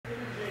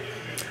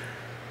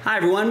Hi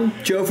everyone,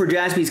 Joe for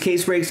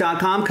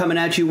JaspysCaseBreaks.com coming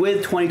at you with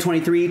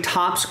 2023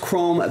 Topps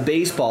Chrome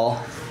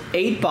Baseball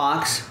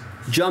 8-box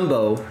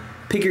Jumbo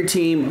Pick Your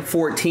Team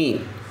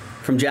 14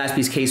 from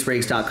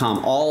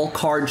JaspysCaseBreaks.com. All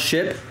cards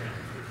ship,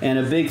 and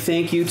a big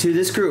thank you to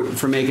this group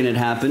for making it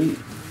happen.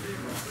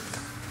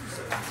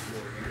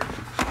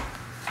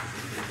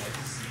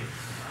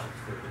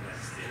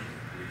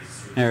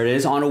 There it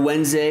is, on a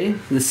Wednesday,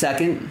 the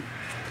 2nd.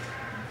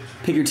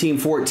 Pick Your Team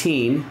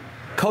 14.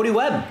 Cody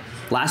Webb.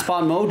 Last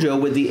Spot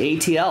Mojo with the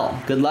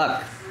ATL. Good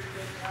luck.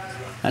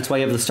 That's why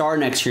you have the star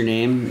next to your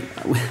name.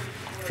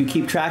 If you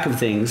keep track of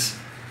things,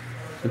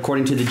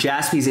 according to the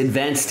Jaspys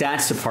Advanced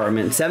Stats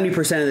Department, 70%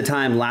 of the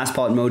time, Last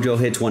Spot Mojo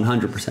hits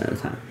 100% of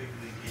the time.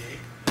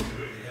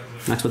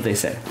 That's what they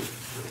say.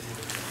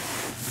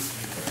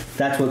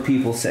 That's what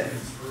people say.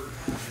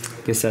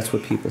 I guess that's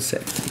what people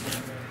say.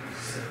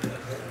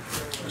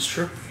 It's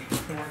true.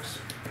 It works.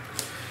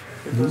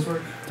 It does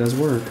work. It does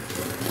work.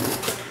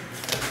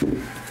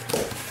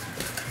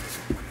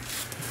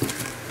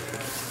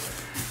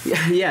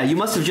 Yeah, you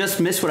must have just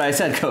missed what I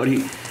said, Cody.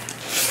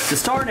 The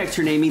star next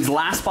to your name means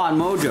Last Spot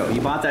Mojo. You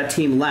bought that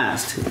team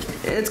last.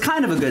 It's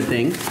kind of a good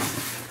thing,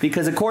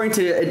 because according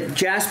to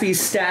Jaspys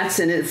Stats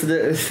and for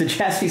the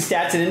Jaspys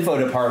Stats and Info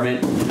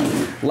Department,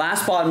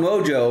 Last Spot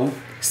Mojo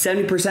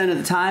 70% of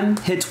the time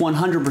hits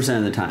 100%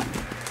 of the time.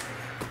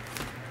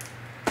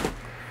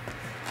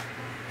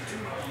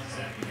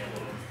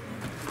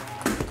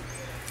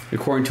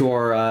 According to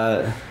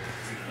our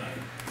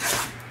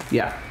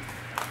yeah.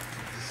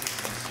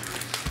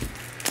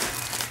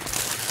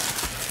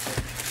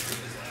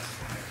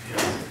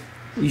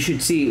 You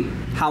should see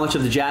how much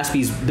of the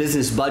Jaspys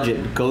business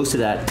budget goes to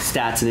that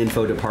stats and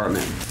info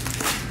department.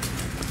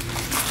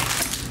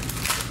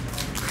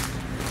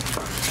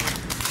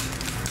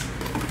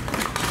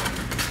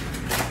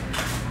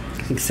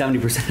 I think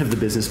 70% of the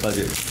business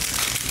budget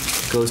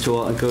goes to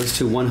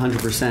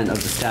 100% of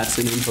the stats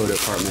and info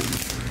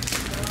department.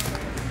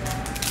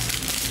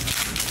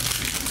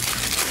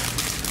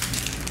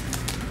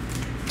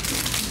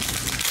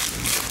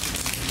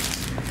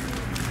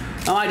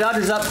 Now my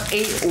Dodgers up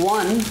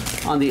 8-1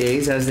 on the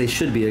A's, as they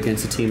should be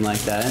against a team like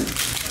that.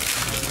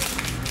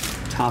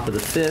 Top of the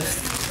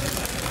 5th.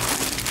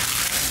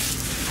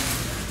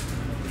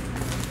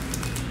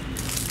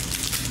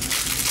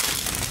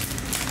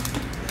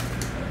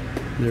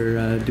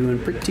 They're doing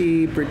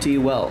pretty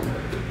well.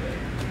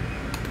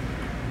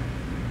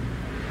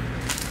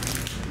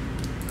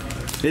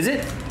 Is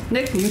it?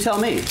 Nick, you tell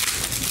me.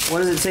 What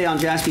does it say on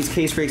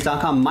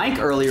JaspysCaseBreaks.com? Mike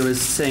earlier was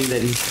saying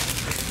that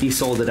he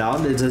sold it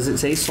out. Does it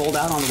say sold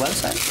out on the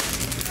website?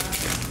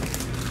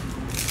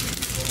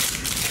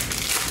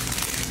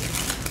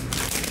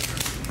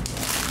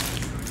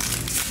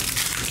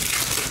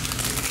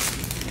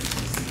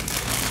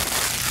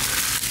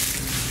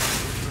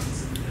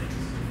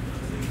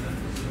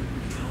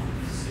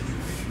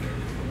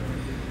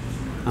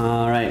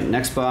 All right,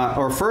 next box,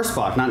 or first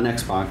box, not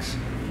next box.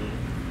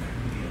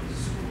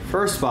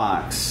 First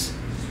box.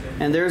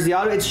 And there's the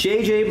auto. It's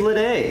JJ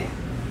Bleday.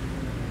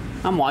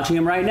 I'm watching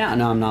him right now.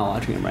 No, I'm not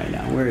watching him right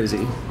now. Where is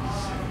he?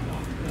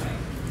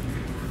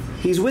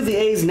 He's with the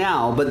A's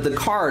now, but the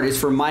card is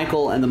for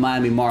Michael and the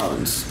Miami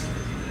Marlins.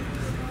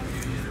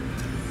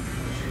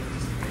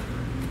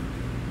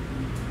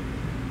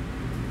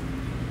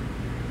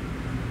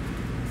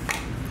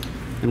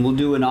 And we'll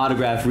do an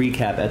autograph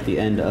recap at the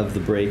end of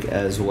the break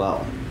as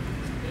well.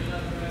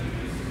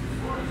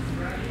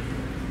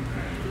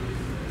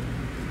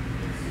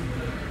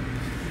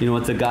 You know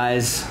what, the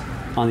guys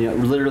on the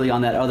literally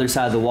on that other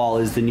side of the wall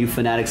is the new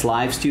Fanatics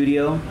Live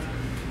studio.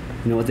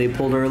 You know what they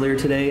pulled earlier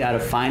today out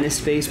of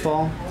Finest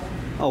Baseball?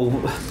 Oh,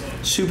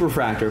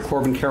 Superfractor,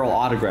 Corbin Carroll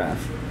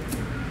autograph.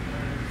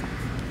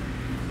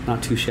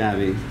 Not too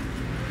shabby.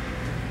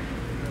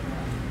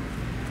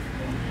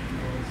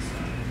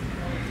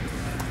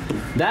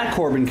 That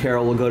Corbin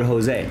Carroll will go to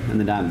Jose and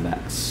the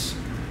Diamondbacks.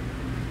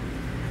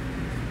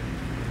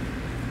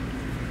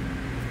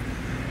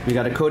 We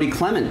got a Cody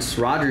Clements,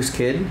 Rogers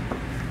kid,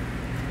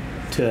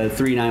 to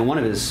 391, one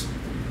of his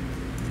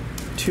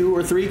 2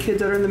 or 3 kids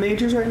that are in the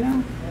majors right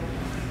now,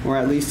 or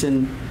at least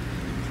in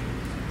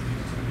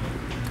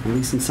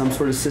some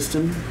sort of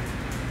system.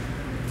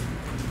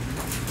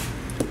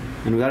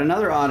 And we got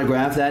another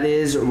autograph. That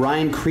is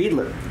Ryan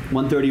Creedler,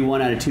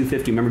 131 out of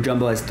 250. Remember,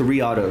 Jumbo has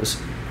 3 autos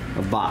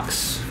a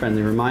box.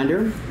 Friendly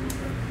reminder.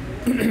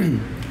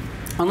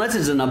 Unless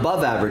it's an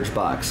above average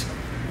box.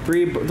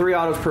 3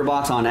 autos per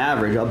box on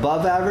average.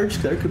 Above average,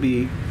 there could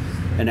be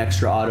an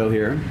extra auto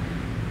here.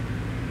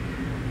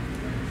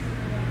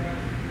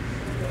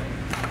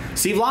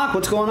 Steve Locke,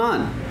 what's going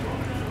on?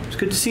 It's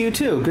good to see you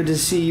too. Good to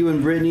see you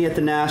and Brittany at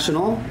the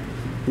National.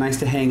 Nice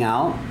to hang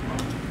out.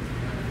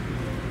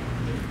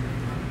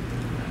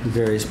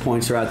 Various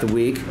points throughout the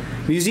week.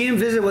 Museum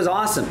visit was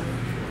awesome.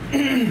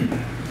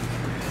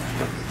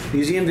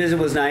 Museum visit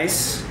was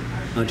nice.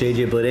 Oh,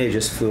 JJ Bleday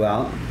just flew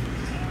out.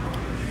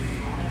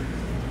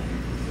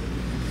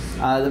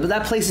 But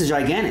that place is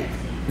gigantic.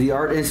 The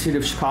Art Institute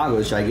of Chicago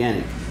is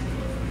gigantic.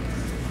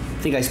 I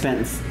think I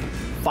spent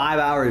 5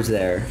 hours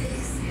there,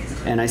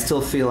 and I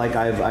still feel like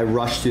I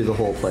rushed through the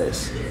whole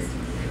place.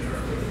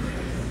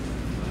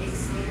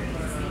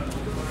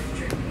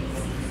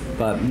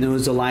 But it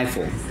was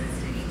delightful.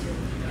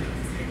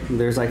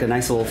 There's like a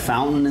nice little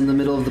fountain in the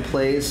middle of the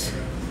place.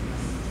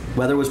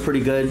 Weather was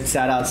pretty good.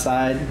 Sat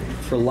outside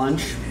for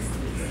lunch.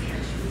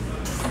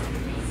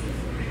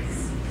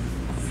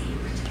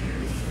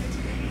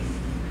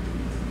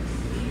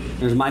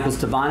 There's Michael's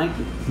Tavonic.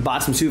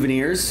 Bought some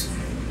souvenirs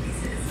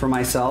for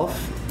myself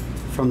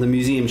from the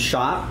museum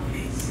shop,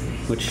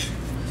 which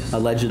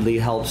allegedly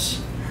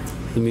helps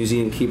the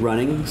museum keep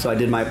running. So I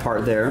did my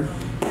part there.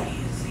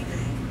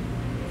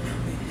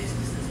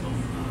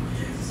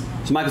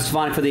 So Michael's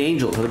Tavonic for the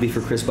Angels. That'll be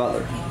for Chris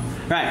Butler.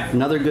 All right,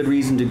 another good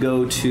reason to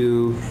go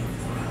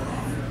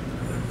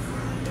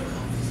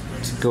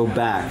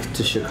back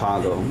to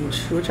Chicago,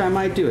 which I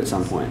might do at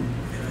some point.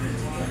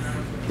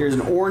 Here's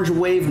an Orange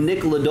Wave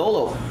Nick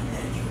Lodolo.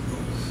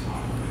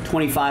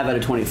 25 out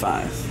of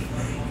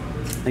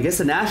 25. I guess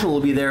the National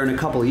will be there in a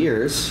couple of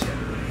years.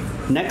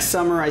 Next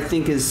summer, I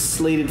think, is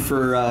slated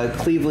for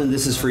Cleveland,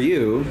 This Is For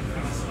You.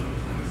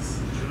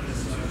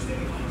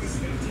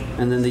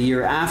 And then the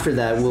year after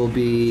that will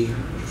be,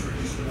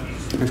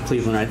 there's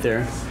Cleveland right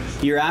there.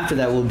 The year after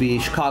that will be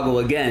Chicago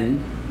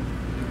again.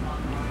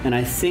 And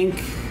I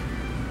think,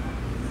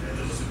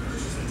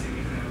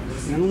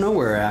 I don't know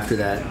where after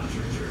that.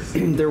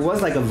 There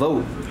was like a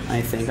vote,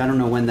 I think. I don't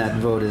know when that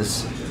vote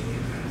is.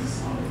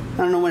 I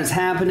don't know when it's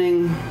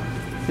happening,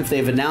 if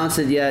they've announced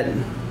it yet.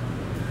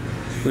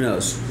 Who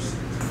knows?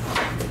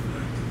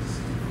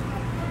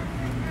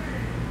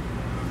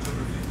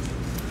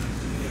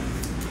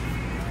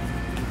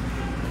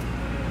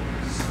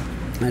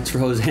 That's for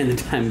Jose and the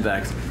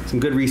Diamondbacks. Some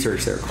good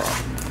research there, Carl.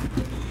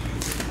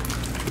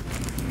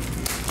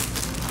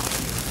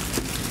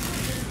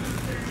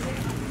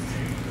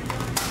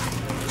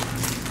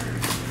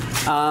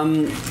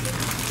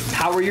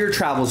 How were your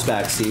travels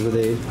back, Steve? Were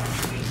they?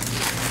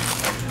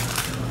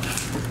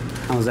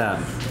 How was that?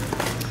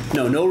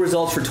 No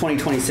results for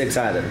 2026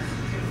 either.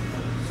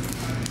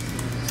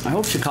 I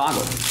hope Chicago.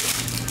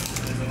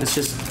 It's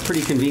just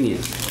pretty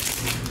convenient.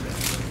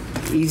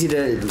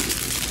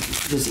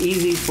 Just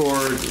easy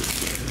for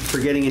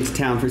getting into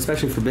town,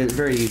 especially for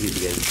very easy to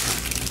get into town.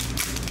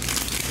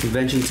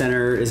 Convention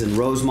Center is in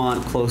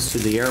Rosemont, close to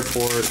the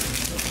airport.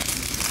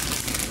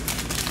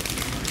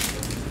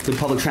 Good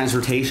public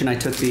transportation. I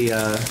took the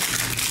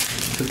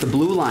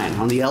Blue Line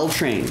on the L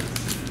train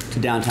to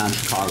downtown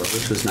Chicago,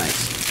 which was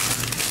nice.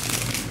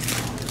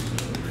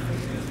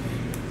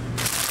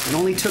 It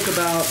only took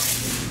about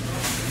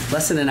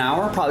less than an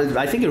hour. Probably,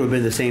 I think it would have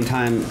been the same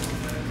time,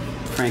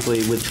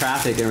 frankly, with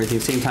traffic and everything.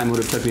 Same time it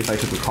would have took me if I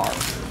took a car.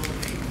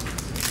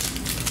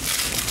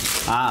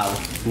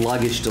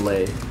 Luggage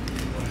delay.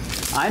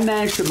 I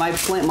managed to, my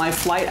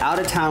flight out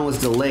of town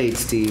was delayed,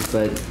 Steve,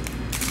 but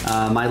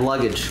my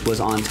luggage was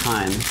on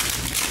time.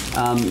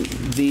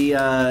 The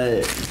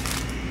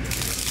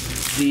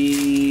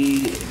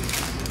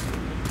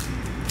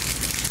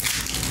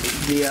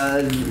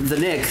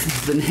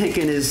Nick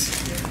and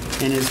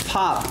his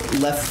pop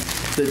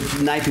left the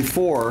night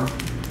before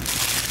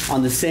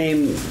on the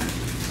same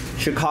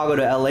Chicago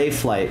to LA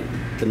flight,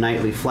 the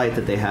nightly flight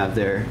that they have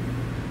there,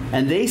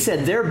 and they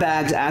said their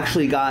bags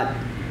actually got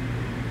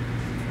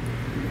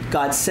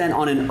sent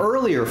on an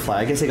earlier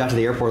flight. I guess they got to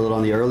the airport a little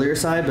on the earlier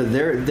side, but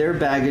their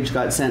baggage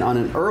got sent on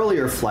an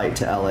earlier flight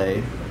to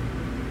LA.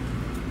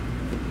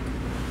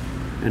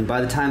 And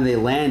by the time they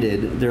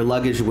landed, their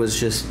luggage was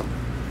just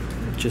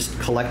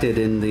collected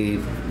in the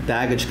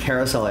baggage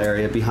carousel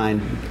area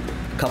behind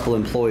a couple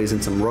employees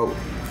and some rope.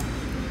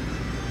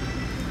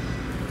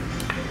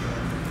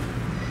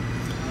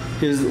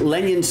 Here's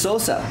Lenyn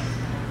Sosa.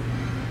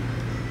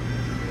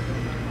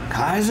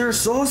 Kaiser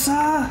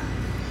Sosa?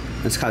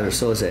 That's Kaiser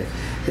Sosa.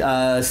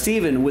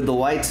 Steven with the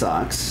White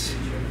Sox.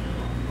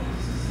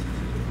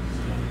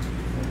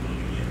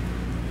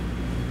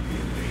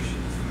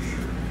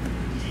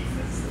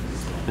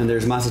 And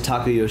there's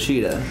Masataka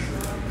Yoshida.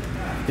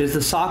 Is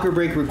the soccer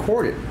break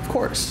recorded? Of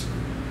course.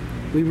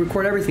 We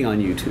record everything on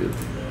YouTube.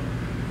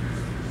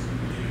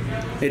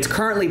 It's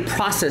currently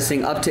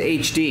processing up to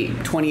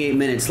HD. 28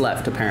 minutes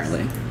left,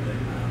 apparently.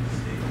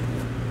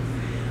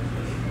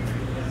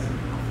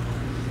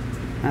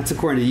 That's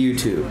according to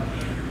YouTube.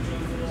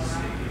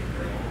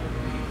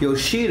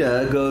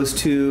 Yoshida goes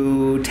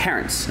to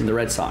Terrence and the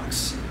Red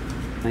Sox.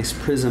 Nice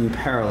prism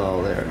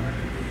parallel there.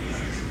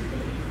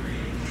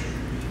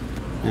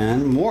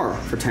 And more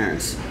for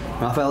Terrence.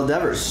 Rafael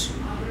Devers.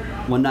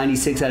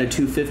 196 out of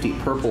 250.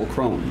 Purple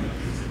chrome.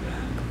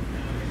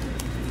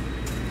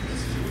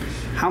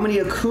 How many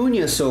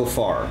Acuna so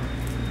far?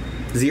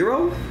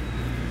 0?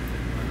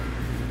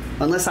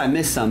 Unless I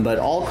missed some, but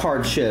all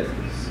card ship.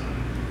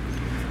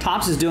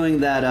 Topps is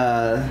doing that,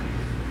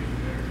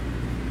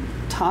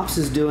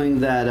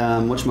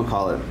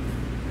 whatchamacallit?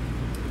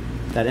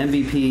 That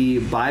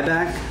MVP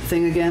buyback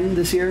thing again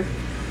this year?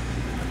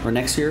 Or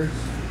next year?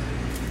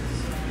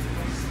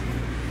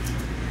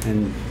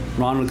 And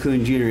Ronald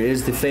Acuna Jr.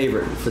 is the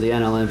favorite for the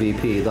NL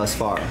MVP thus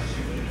far.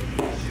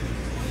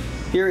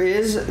 Here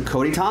is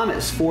Cody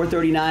Thomas,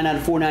 439 out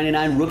of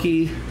 499,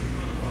 rookie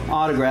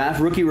autograph,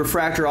 rookie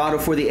refractor auto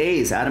for the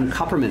A's. Adam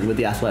Kupperman with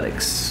the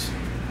Athletics.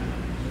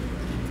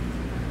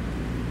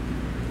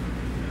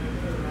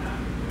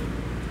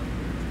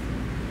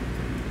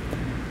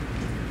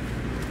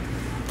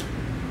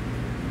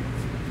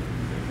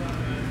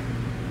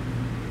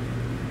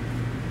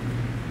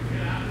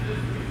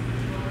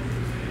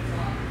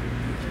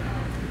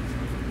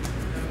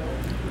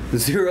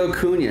 Zero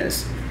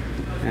Cunhas.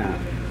 Yeah.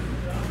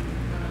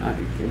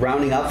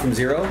 Rounding up from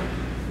zero.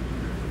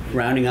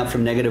 Rounding up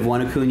from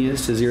 -1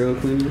 Acuñas to 0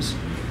 Acuñas.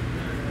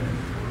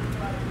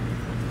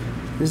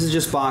 This is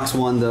just box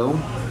 1 though.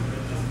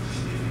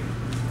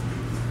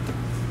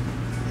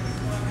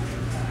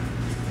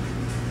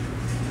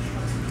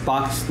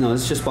 No,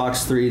 it's just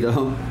box 3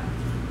 though.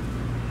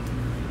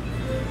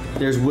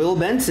 There's Will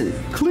Benson.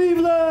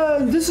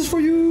 Cleveland, this is for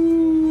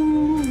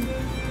you.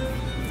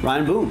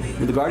 Ryan Boone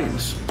with the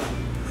Guardians.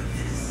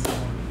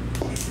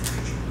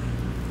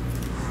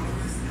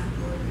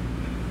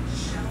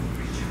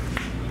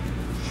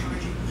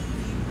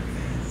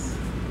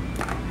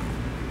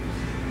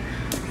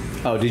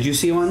 Oh, did you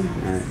see one?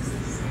 All right.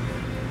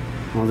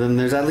 Well, then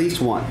there's at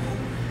least one.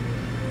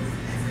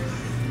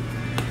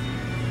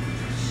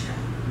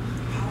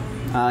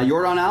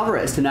 Yordan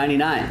Alvarez to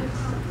 99.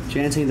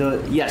 Jan saying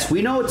yes,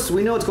 we know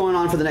what's going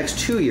on for the next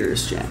 2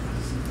 years, Jan.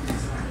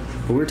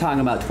 But we're talking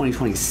about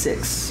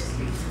 2026.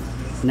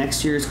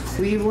 Next year's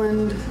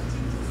Cleveland.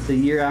 The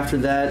year after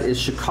that is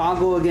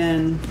Chicago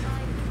again,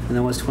 and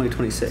then what's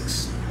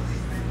 2026?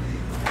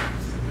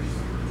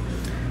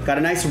 Got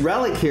a nice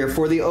relic here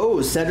for the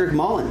O's, Cedric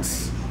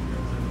Mullins.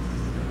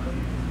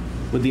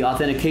 With the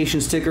authentication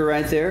sticker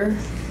right there.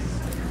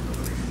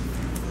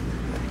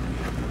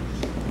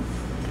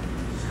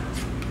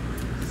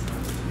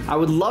 I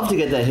would love to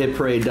get that hit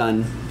parade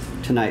done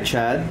tonight,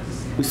 Chad.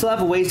 We still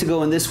have a ways to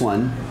go in this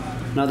one.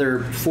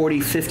 Another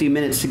 40, 50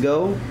 minutes to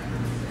go.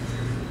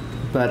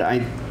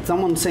 But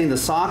someone's saying the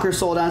soccer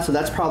sold out, so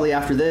that's probably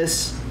after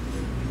this.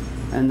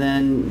 And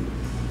then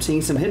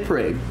seeing some hit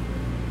parade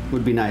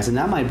would be nice, and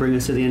that might bring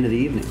us to the end of the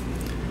evening.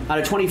 Out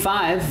of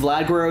 25,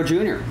 Vlad Guerrero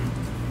Jr.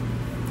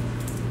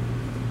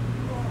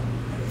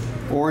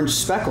 Orange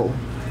speckle.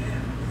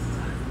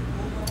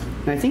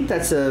 And I think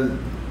that's a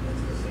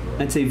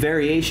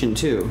variation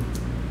too.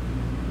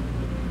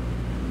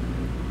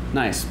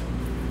 Nice.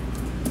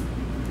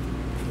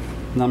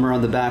 Number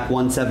on the back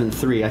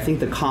 173. I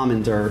think the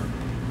commons are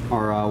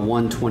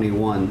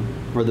 121,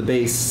 or the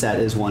base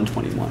set is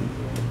 121,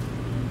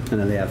 and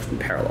then they have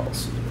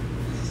parallels.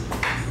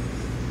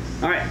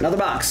 All right, another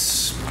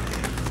box.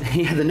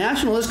 Yeah, the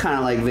National is kind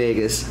of like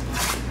Vegas.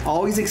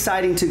 Always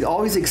excited to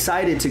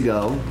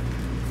go.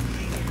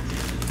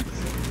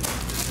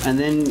 And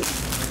then,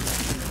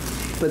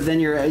 but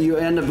then you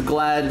end up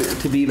glad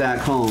to be back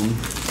home.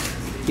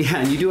 Yeah,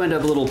 and you do end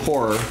up a little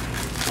poorer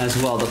as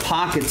well. The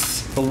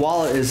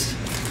wallet is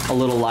a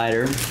little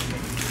lighter.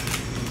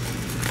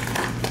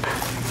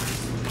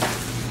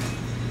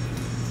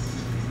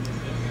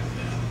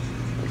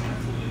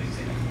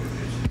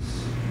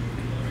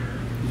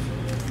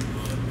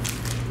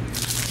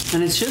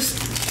 And it's just,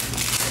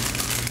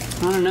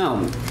 I don't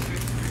know.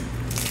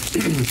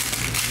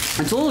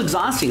 It's a little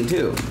exhausting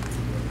too,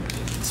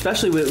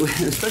 especially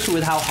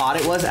with how hot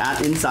it was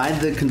inside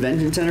the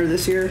convention center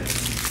this year.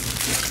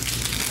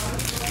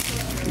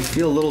 You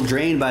feel a little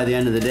drained by the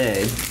end of the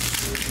day.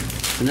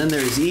 And then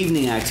there's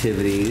evening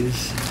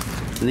activities,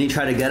 and then you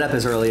try to get up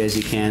as early as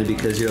you can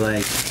because you're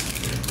like,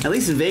 at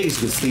least in Vegas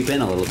you can sleep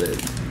in a little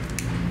bit.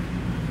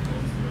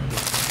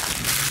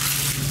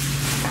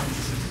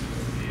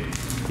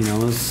 You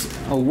know, it was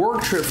a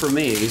work trip for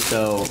me,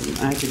 so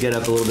I had to get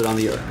up a little bit on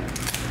the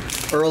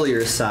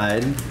earlier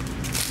side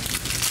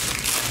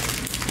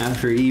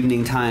after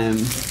evening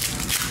time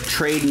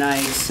trade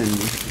nights and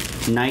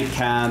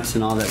nightcaps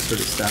and all that sort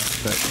of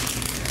stuff. But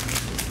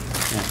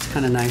yeah, it's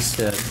kind of nice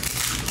to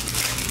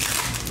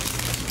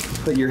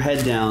put your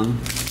head down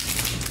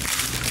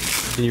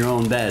in your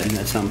own bed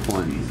at some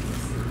point.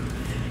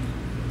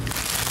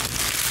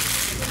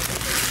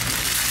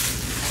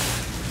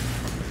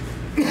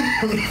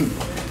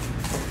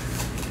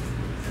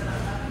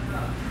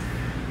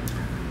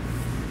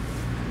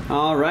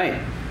 All right,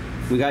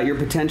 we got your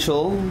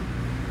potential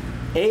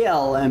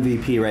AL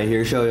MVP right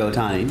here, Shohei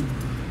Ohtani.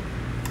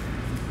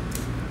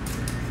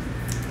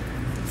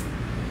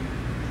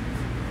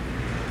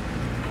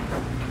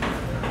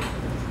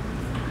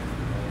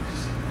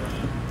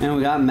 And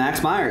we got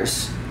Max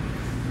Myers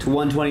to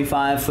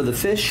 125 for the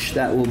Fish.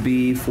 That will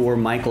be for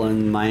Michael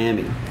in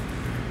Miami.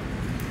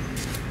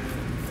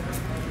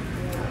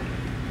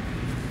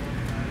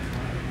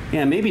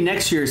 Yeah, maybe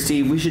next year,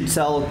 Steve, we should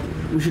sell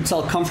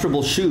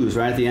comfortable shoes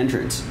right at the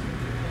entrance.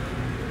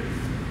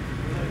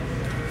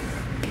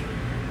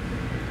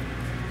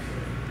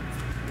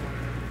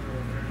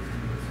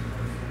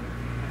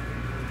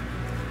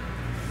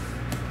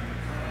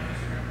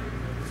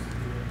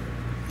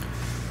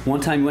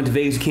 One time you went to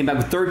Vegas, you came back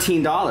with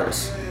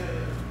 $13.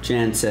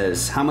 Jan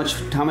says, how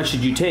much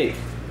did you take?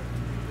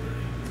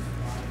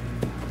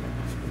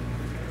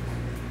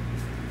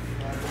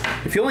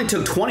 If you only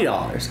took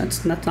 $20,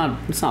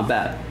 that's not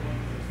bad.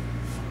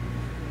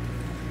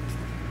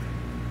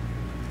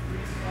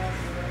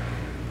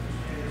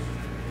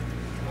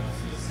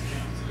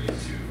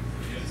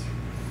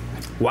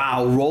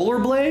 Wow,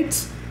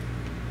 rollerblades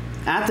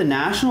at the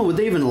National? Would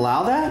they even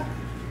allow that?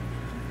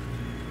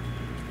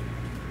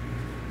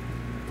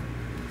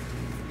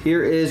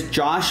 Here is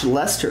Josh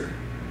Lester.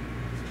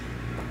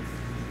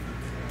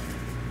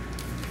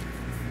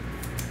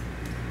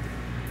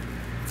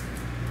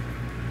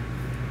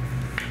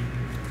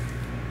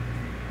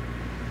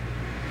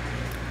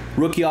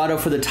 Rookie auto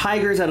for the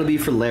Tigers. That'll be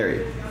for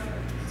Larry.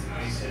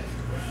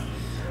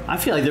 I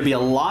feel like there'd be a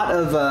lot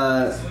of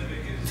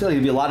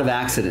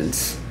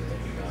accidents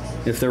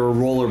if there were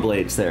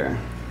rollerblades there.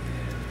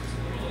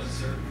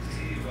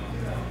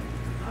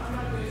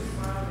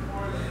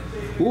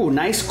 Ooh,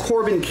 nice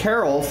Corbin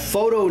Carroll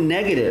photo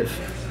negative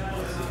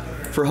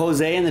for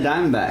Jose and the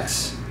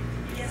Diamondbacks.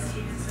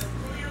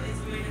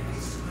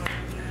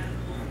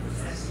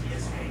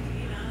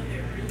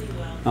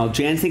 Oh,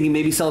 Jan's thinking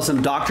maybe sell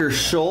some Dr.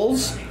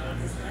 Scholl's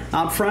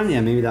out front.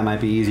 Yeah, maybe that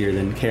might be easier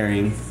than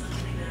carrying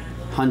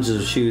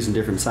hundreds of shoes in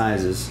different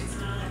sizes.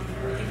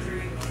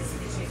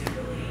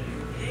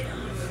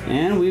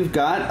 And we've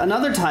got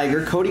another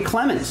Tiger, Cody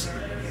Clemens.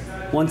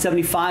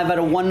 175 out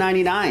of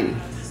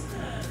 199.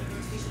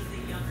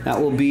 That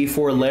will be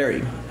for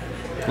Larry.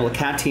 Well, a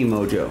cat team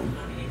mojo.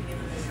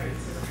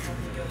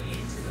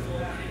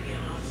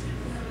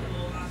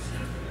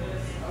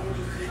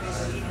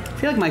 I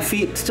feel like my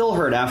feet still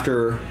hurt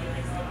after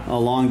a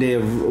long day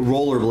of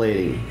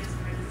rollerblading.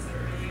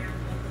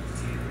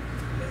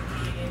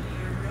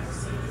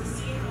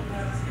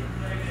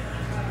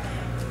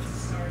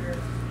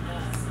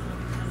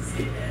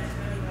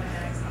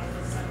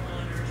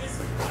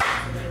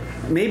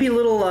 Maybe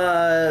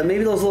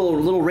maybe those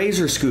little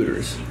razor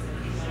scooters.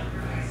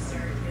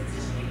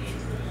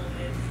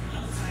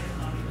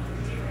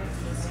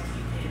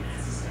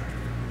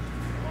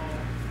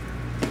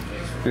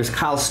 There's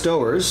Kyle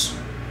Stowers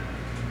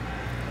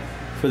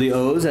for the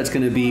O's. That's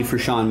going to be for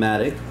Sean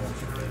Maddock.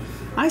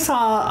 I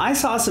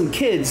saw some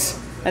kids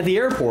at the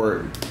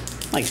airport,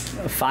 like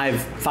a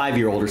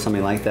five-year-old or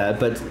something like that,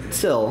 but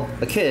still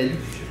a kid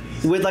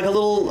with like a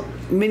little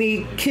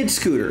mini kid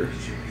scooter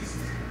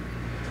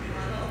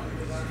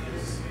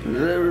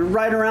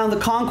right around the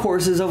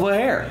concourses of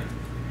O'Hare.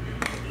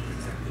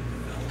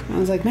 I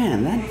was like,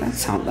 man,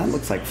 that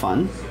looks like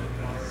fun.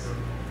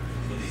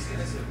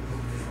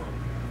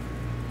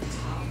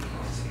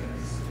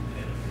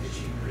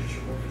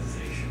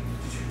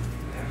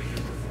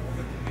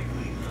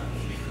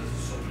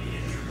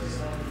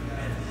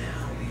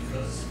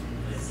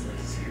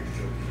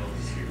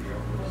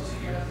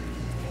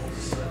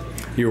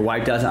 You were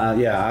wiped out.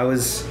 Yeah, I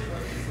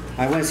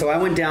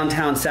went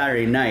downtown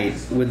Saturday night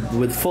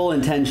with full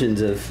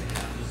intentions of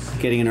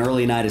getting an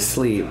early night of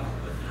sleep.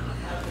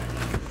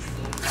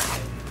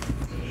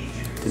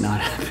 Did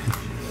not happen.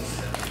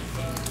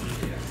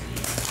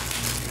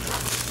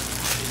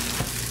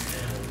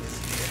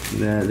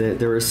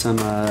 There were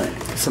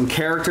some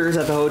characters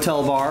at the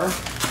hotel bar.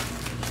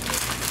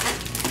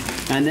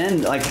 And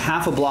then, like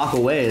half a block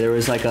away, there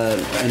was like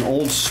an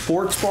old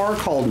sports bar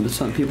called,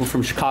 some people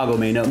from Chicago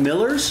may know,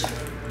 Miller's.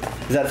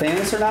 Is that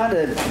famous or not?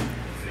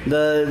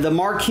 The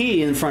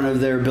marquee in front of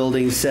their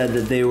building said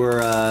that they've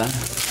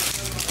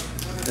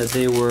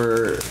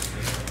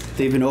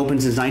been open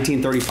since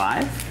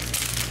 1935.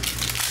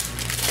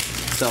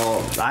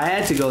 So I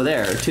had to go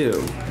there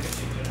too.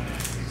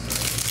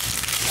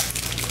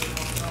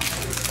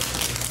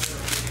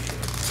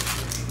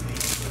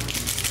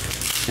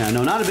 Yeah,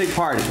 no, not a big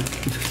party.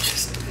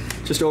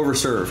 Just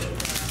overserved.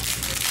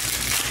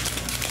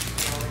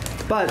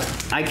 But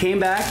I came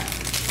back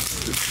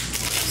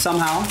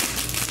somehow.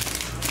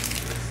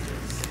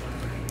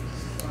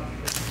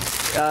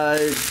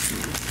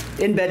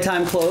 In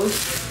bedtime clothes,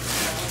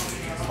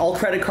 all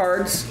credit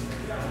cards,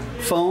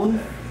 phone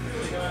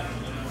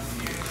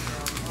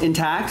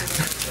intact,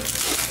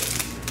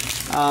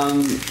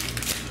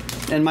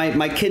 and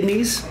my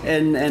kidneys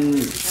and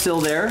still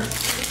there.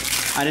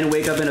 I didn't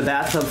wake up in a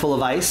bathtub full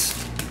of ice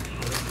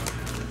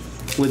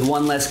with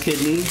one less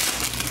kidney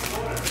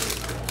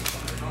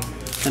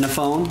and a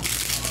phone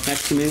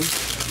next to me.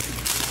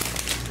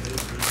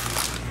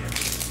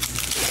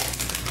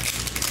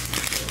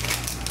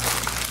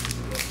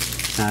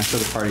 That's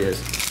where the party is.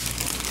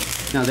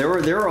 Now there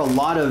were a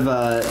lot of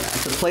at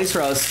the place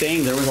where I was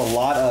staying. There was a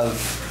lot of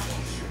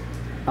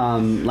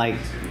like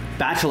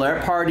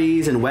bachelorette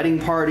parties and wedding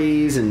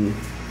parties, and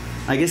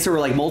I guess there were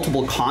like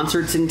multiple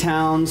concerts in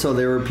town. So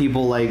there were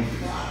people like,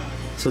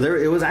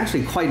 it was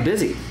actually quite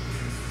busy.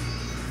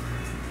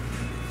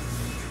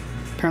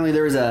 Apparently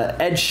there was a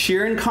Ed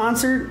Sheeran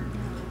concert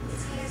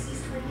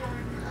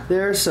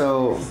there,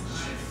 so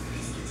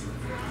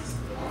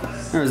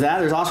there's that.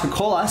 There's Oscar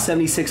Cola,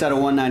 76 out of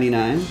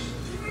 199.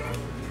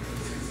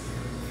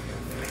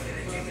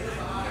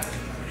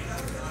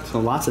 So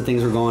lots of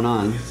things were going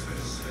on.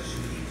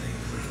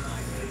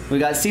 We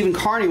got Stephen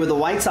Carney with the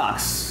White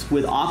Sox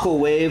with Aqua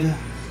Wave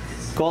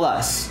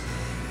Colas.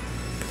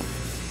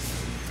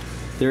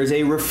 There's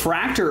a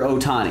refractor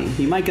Ohtani.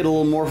 You might get a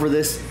little more for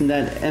this than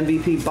that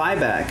MVP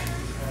buyback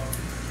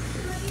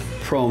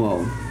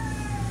promo.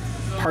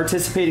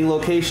 Participating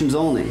locations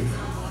only.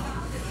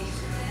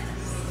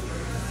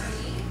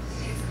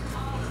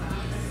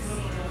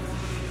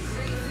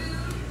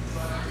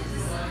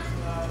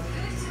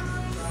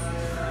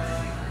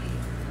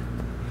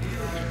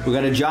 We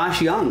got a Josh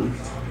Young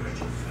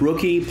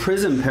rookie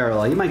Prism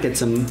parallel. You might get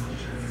some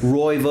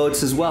Roy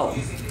votes as well.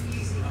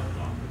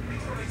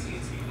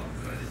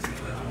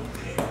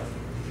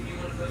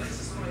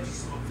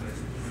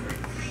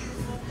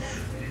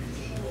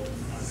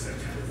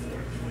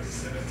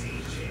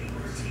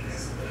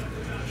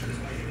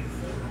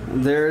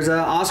 There's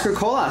Oscar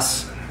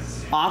Colas,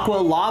 Aqua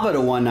Lava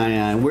to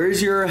 199.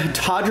 Where's your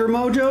Dodger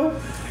mojo?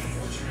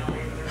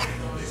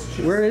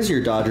 Where is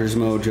your Dodgers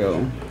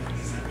mojo?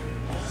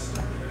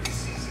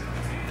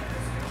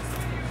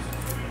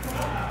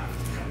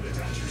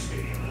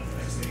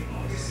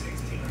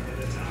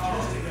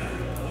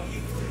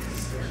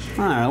 I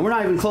don't know. We're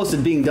not even close to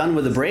being done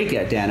with the break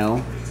yet,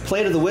 Dano.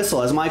 Play to the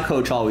whistle, as my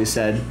coach always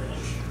said.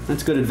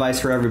 That's good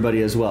advice for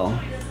everybody as well.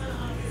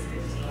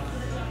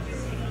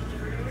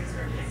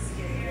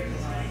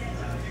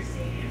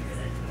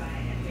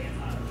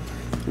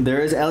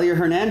 There is Elier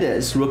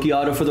Hernandez, rookie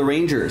auto for the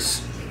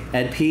Rangers.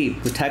 Ed P.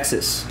 with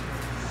Texas.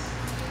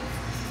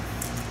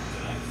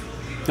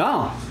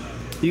 Oh,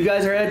 you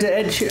guys are to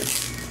Ed Sheeran.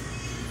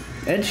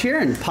 Ed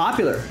Sheeran,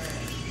 popular.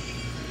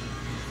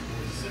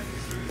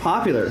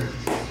 Popular.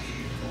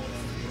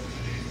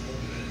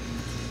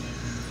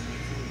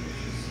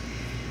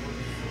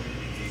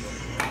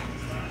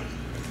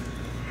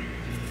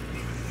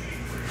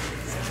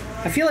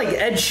 I feel like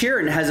Ed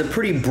Sheeran has a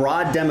pretty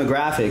broad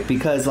demographic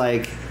because,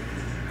 like,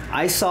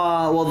 I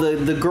saw, well,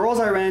 the girls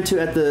I ran into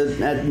at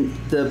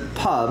the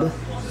pub,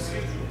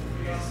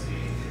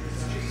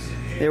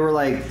 they were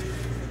like,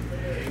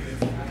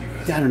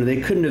 I don't know,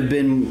 they couldn't have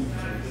been,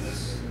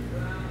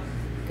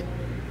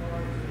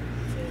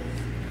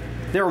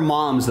 they were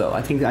moms though.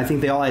 I think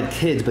they all had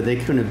kids, but they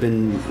couldn't have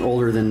been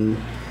older than,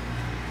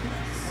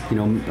 you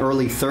know,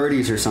 early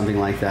 30s or something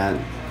like that.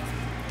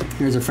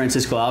 Here's a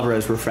Francisco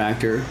Alvarez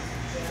refractor.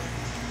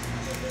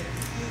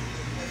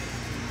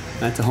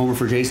 That's a homer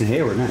for Jason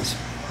Hayward. Nice.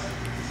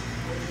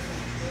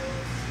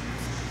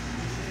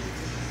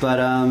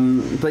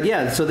 But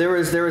yeah, so there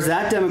was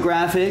that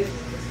demographic,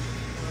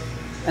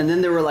 and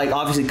then there were like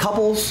obviously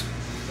couples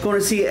going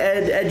to see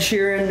Ed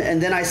Sheeran, and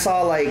then I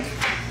saw like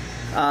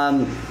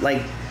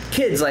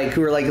kids like who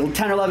were like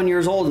 10 or 11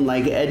 years old and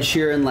like Ed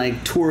Sheeran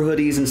like tour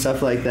hoodies and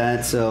stuff like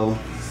that. So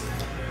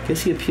I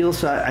guess he appeals.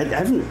 So I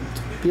haven't,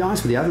 to be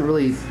honest with you, I haven't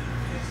really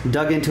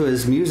dug into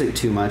his music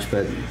too much,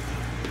 but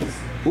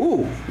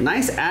ooh,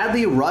 nice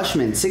Adley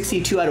Rushman,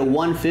 62 out of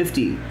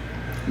 150.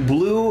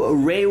 Blue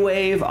Ray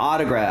Wave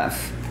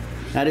autograph.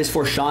 That is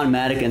for Sean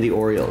Maddock and the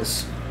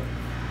Orioles.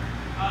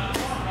 I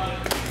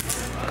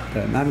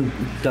haven't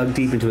dug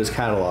deep into his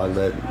catalog,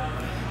 but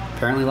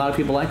apparently a lot of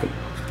people like him.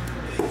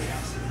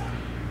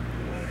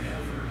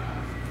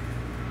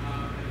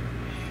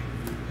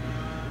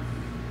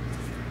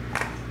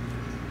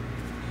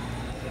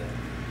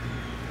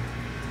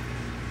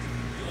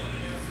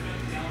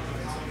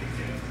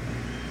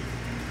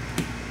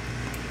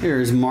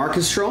 Here's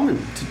Marcus Stroman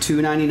to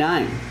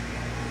 299.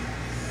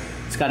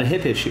 It's got a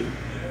hip issue.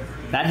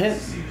 That hip?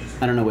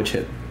 I don't know which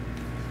hip.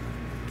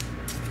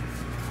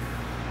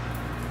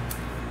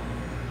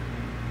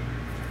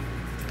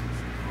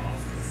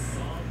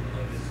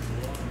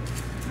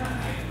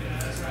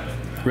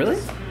 Really?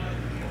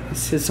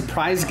 His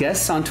surprise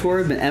guests on tour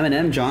have been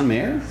Eminem, John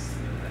Mayer?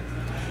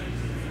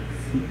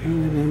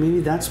 Maybe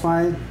that's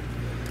why,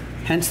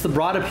 hence the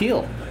broad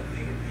appeal.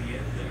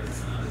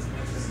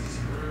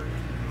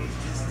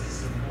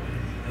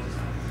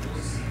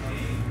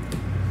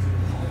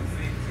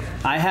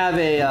 I have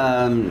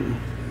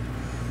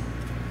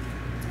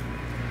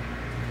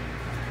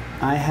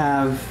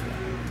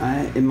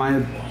in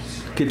my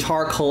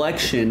guitar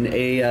collection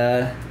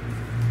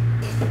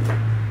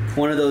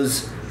one of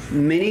those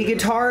mini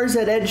guitars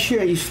that Ed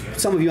Sheeran.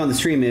 Some of you on the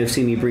stream may have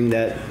seen me bring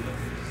that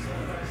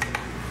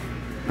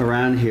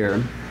around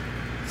here.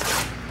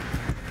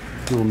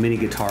 Little mini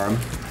guitar,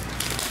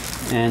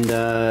 and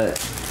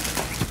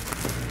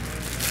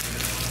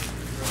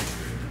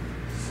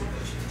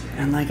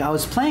like I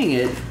was playing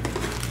it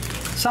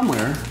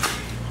somewhere,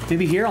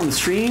 maybe here on the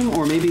stream,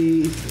 or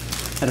maybe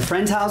at a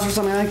friend's house or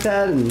something like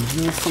that, and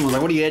someone was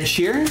like, "What are you, Ed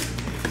Sheeran?"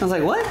 I was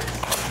like, "What?"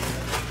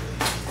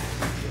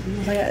 I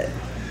was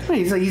like,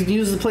 he's like, he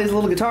uses plays a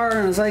little guitar, and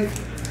I was like,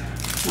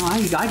 "No,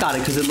 I got it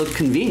because it looked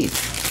convenient,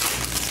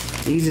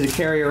 easy to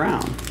carry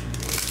around."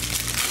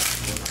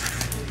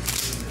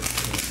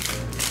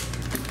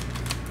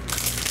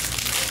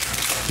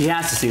 He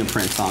has to sing a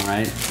Prince song,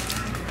 right?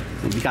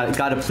 You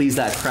got to please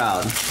that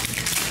crowd.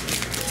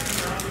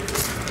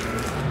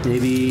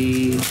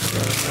 Maybe.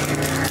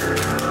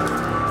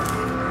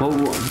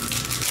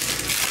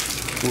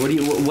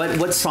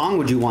 What song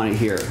would you want to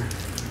hear?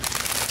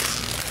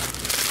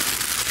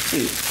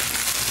 Hey.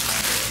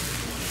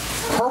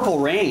 Purple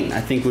Rain,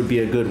 I think, would be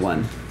a good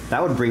one.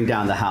 That would bring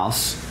down the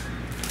house.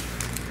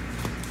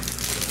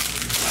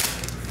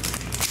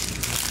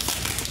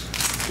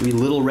 Maybe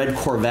Little Red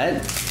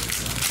Corvette.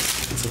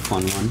 That's a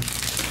fun one.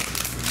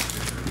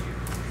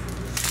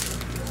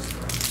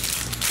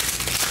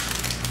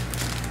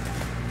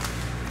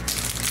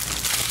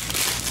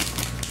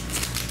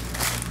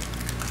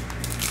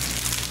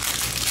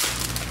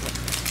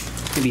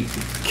 Maybe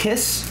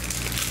Kiss.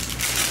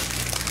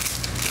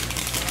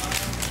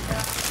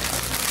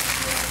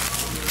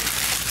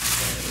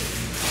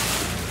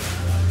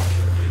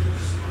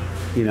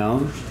 You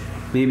know,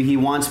 maybe he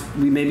wants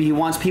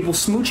people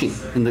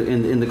smooching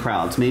in the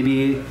crowds.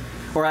 Maybe,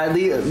 or at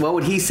least, what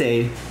would he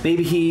say?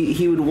 Maybe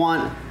he would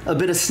want a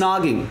bit of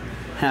snogging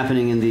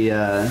happening in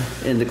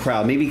the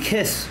crowd. Maybe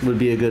Kiss would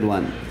be a good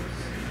one.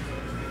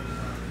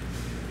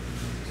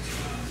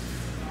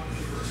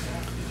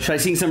 Should I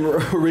sing some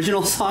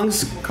original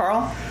songs,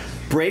 Carl?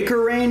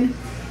 Breaker Rain?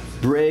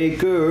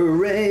 Breaker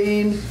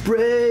Rain,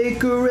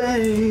 Breaker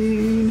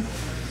Rain.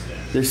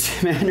 There's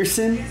Tim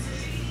Anderson.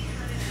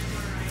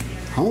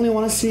 I only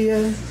want to see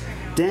you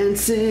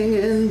dancing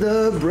in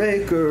the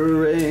breaker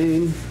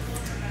rain.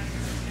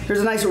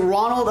 Here's a nice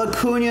Ronald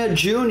Acuna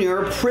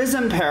Jr.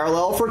 Prism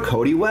parallel for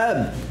Cody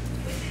Webb.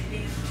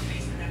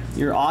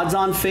 Your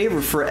odds-on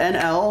favorite for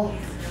NL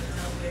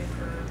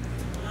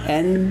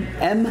and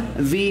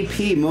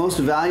MVP, Most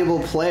Valuable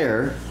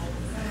Player.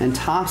 And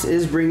Topps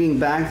is bringing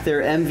back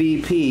their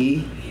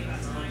MVP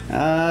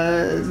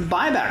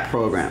buyback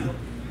program.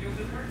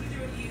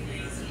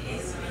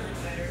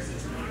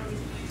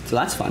 So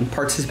that's fun.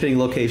 Participating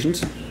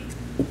locations.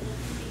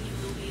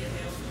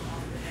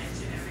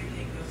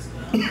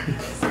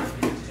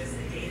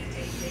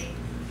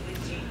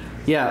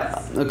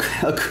 Yeah,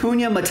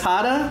 Acuna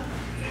Matata.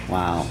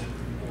 Wow.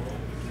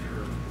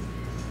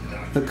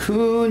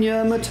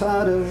 Acuna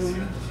Matata.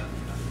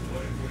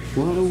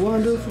 What a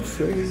wonderful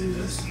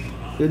phrase.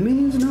 It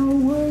means no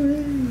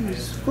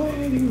worries for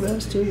the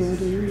rest of our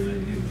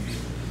days.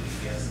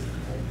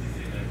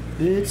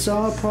 It's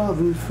all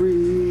problem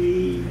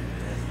free.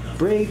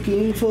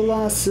 Breaking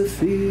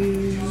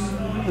philosophy.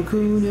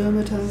 Acuna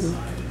Matata.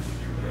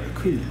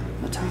 Acuna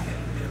Matata.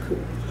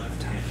 Acuna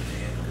Matata.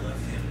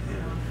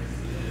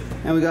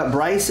 And we got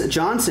Bryce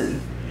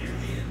Johnson.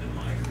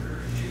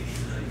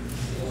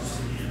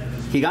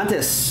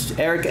 Gigantes.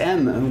 Eric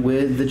M.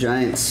 with the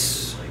Giants.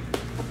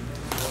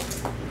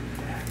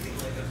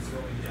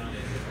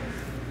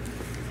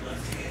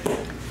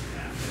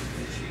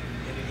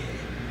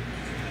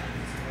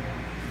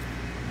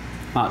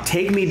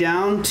 Take me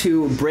down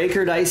to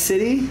Breaker Dice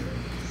City.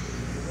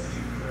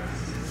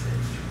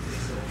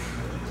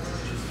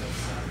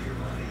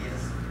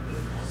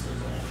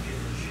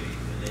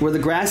 Where the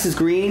grass is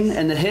green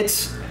and the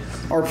hits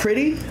are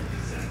pretty.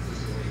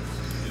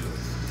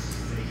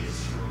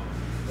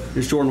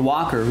 There's Jordan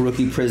Walker,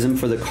 rookie prism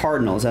for the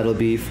Cardinals. That'll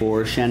be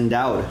for Shen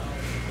Dowd.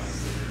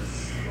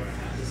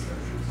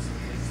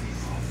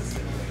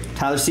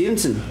 Tyler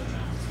Stevenson.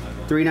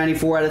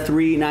 394 out of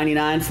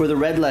 399 for the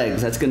Redlegs.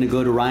 That's going to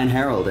go to Ryan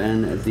Harold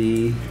and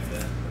the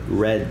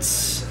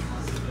Reds.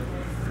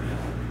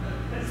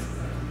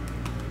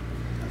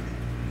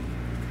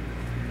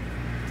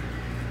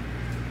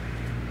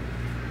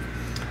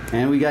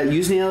 And we got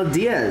Yusniel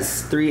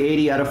Diaz,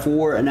 380 out of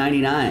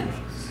 499.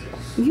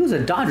 He was a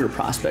Dodger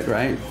prospect,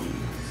 right?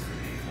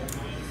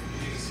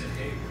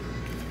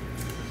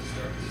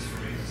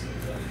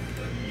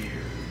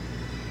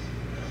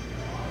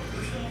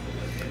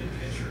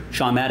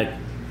 Sean Maddock,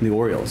 the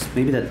Orioles.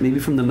 Maybe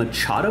from the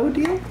Machado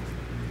deal?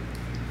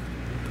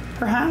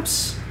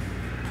 Perhaps.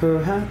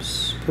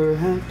 Perhaps.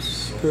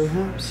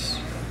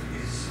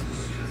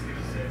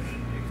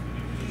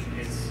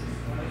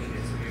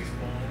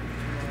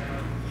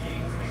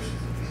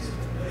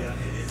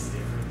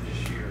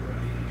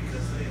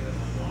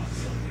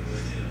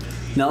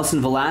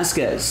 Nelson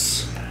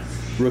Velasquez,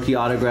 rookie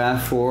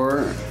autograph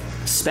for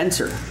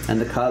Spencer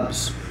and the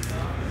Cubs.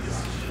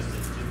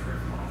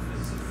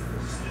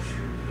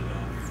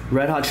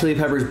 Red Hot Chili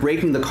Peppers,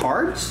 Breaking the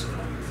Cards?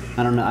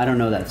 I don't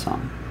know that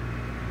song.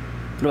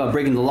 What about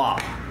Breaking the Law?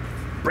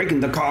 Breaking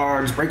the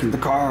Cards, Breaking the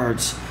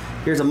Cards.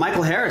 Here's a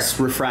Michael Harris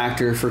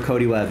refractor for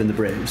Cody Webb and the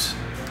Braves.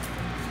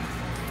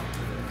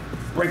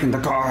 Breaking the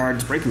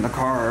Cards, Breaking the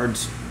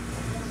Cards.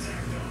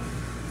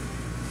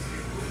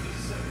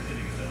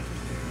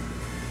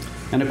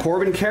 And a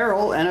Corbin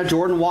Carroll and a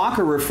Jordan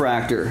Walker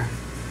refractor.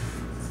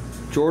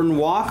 Jordan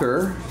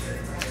Walker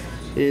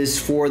is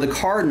for the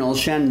Cardinals,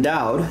 Shen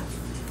Dowd.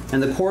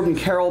 And the Corbin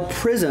Carroll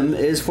Prism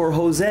is for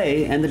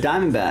Jose and the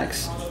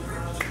Diamondbacks.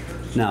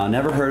 No,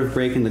 never heard of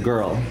Breaking the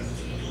Girl.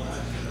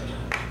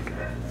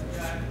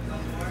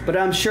 But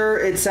I'm sure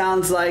it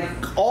sounds like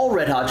all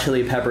Red Hot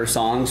Chili Pepper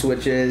songs,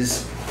 which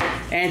is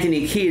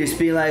Anthony Kiedis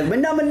be like,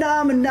 and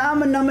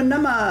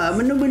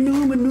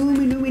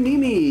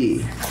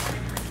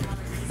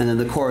then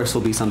the chorus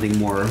will be something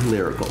more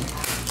lyrical.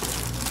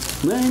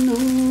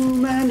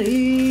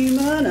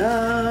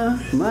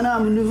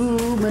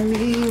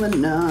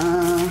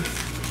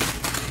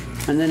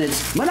 And then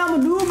it's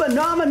Manamanuba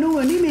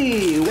Namanua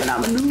Nimi.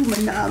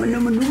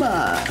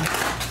 Manamanuba.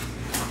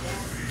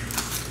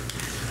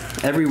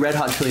 Every Red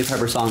Hot Chili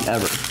Pepper song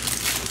ever.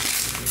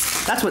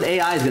 That's what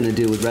AI is going to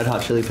do with Red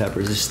Hot Chili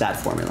Peppers, is that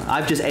formula.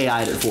 I've just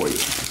AI'd it for you.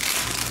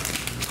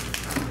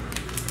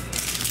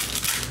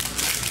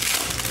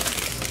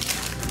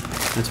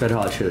 That's Red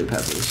Hot Chili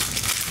Peppers.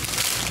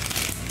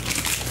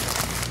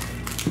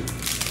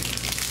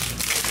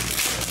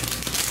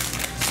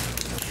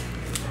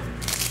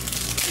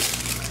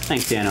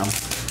 Thanks, Dano.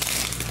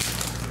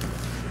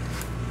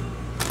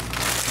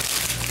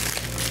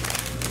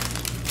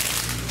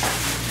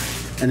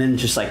 And then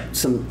just like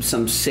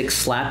some sick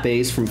slap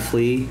bass from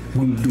Flea.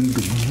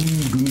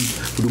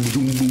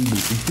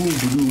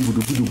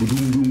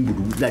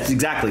 That's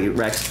exactly it,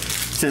 Rex.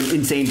 Some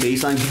insane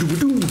bass line.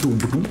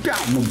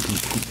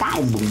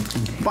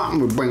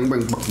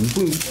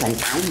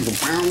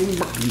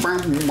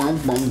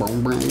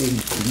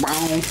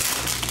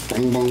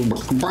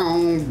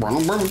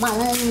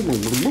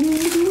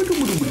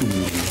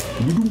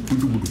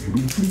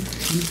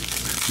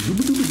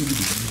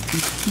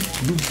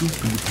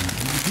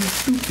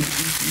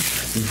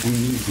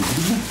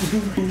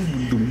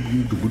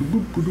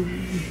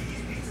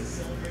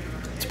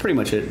 That's pretty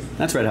much it.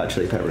 That's Red Hot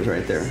Chili Peppers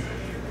right there.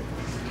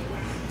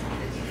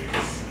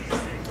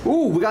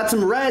 Ooh, we got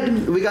some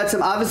red. We got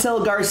some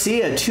Avisel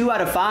Garcia, 2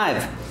 out of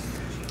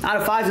 5. Out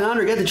of 5 and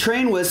under, get the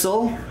train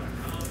whistle.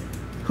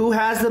 Who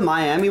has the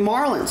Miami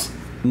Marlins?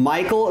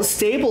 Michael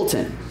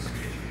Stapleton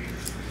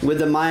with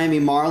the Miami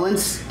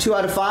Marlins, 2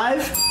 out of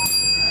 5.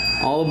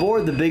 All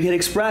aboard the Big Hit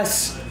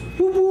Express.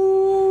 Woo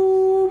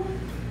woo!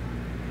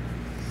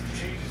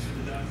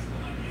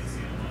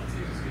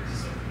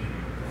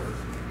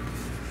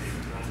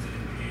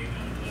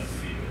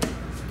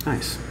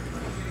 Nice.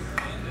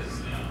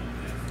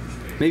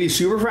 Maybe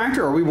Superfractor?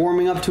 Are we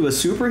warming up to a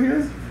super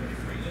here?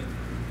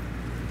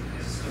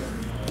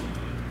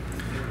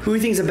 Who do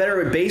you think is a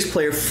better bass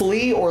player,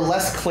 Flea or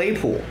Les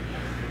Claypool?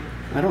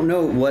 I don't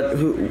know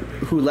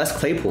who Les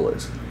Claypool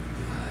is.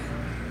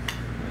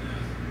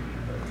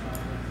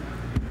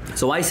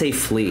 So I say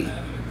Flea.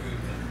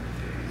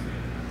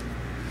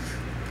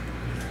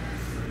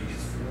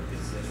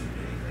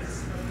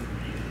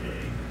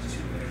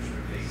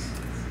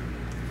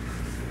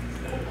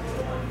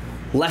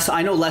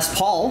 I know Les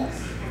Paul.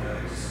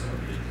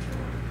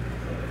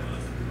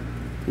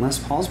 Les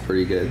Paul's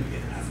pretty good.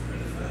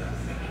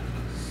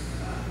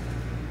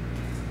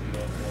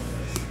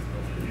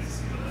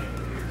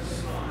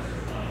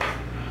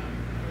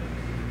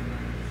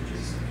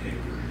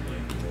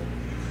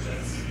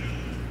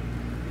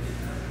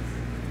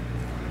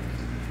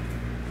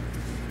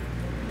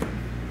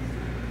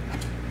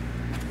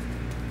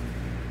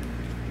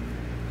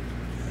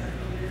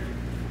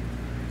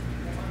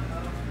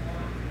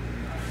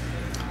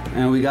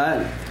 And we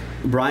got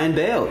Brian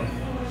Bayo,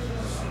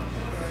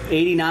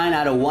 89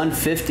 out of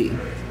 150.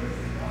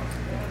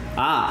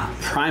 Ah,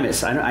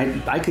 Primus.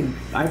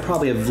 I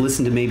probably have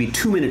listened to maybe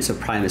 2 minutes of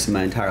Primus in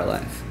my entire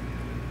life.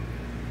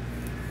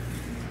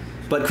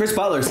 But Chris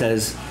Butler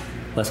says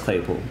Les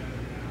Claypool.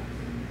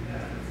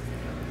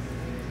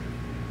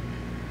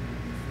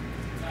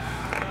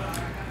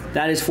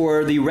 That is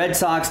for the Red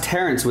Sox.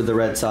 Terrence with the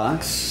Red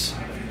Sox.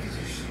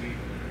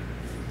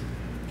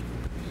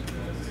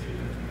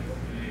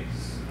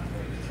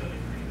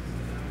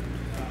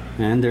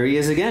 And there he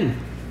is again.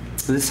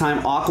 This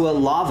time Aqua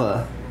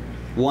Lava,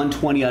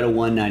 120 out of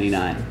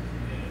 199.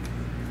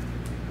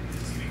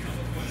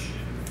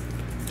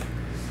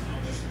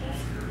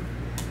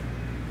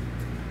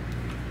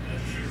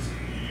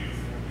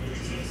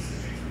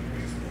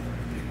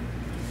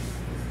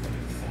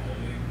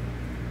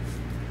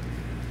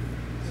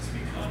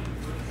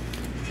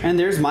 And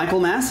there's Michael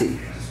Massey.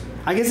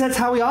 I guess that's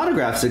how he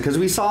autographs it, because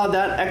we saw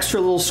that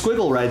extra little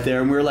squiggle right there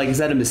and we were like, is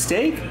that a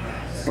mistake?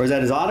 Or is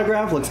that his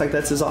autograph? Looks like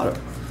that's his auto.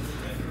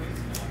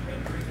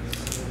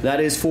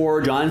 That is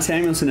for John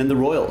Samuelson and the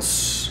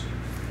Royals.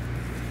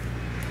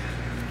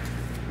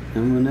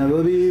 And we'll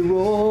never be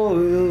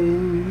Royals.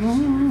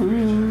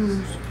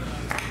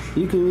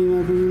 You can be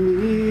my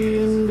queen,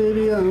 and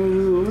baby, I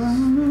will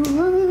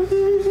love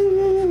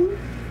you.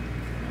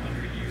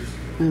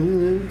 And we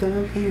live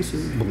that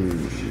fantasy.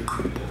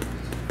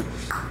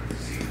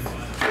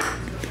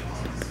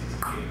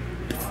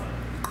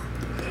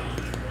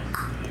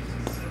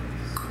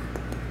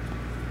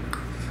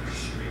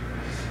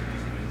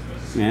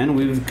 And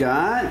we've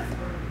got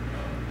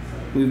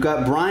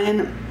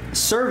Brian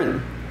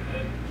Servin,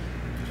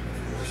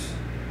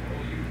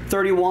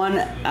 31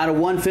 out of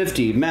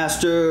 150.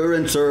 Master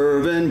and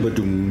Servin.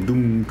 Ba-doom,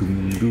 doom,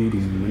 doom, doom,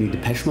 doom. Any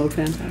Depeche Mode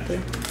fans out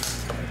there?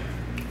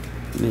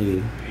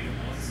 Maybe.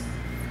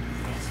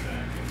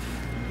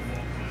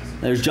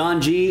 There's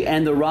John G.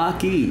 and the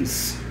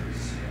Rockies.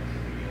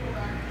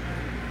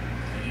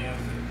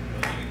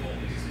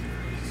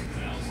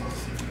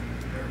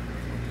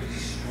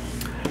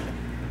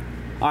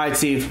 All right,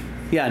 Steve.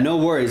 Yeah, no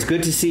worries.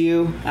 Good to see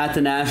you at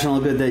the National.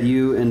 Good that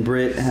you and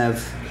Britt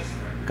have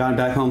gotten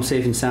back home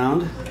safe and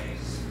sound.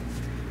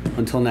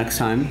 Until next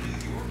time.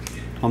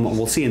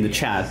 We'll see in the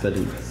chat, but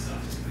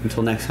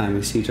until next time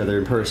we see each other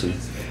in person.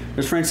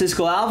 There's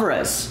Francisco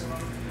Alvarez.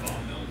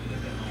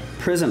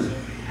 Prism.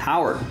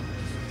 Howard.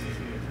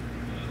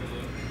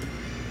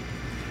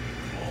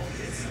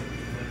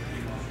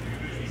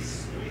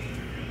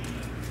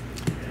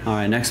 All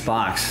right, next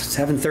box.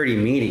 7:30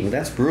 meeting.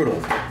 That's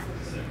brutal,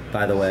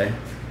 by the way.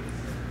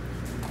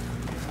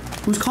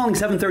 Who's calling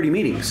 7:30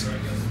 meetings?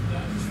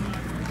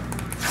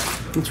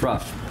 That's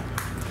rough.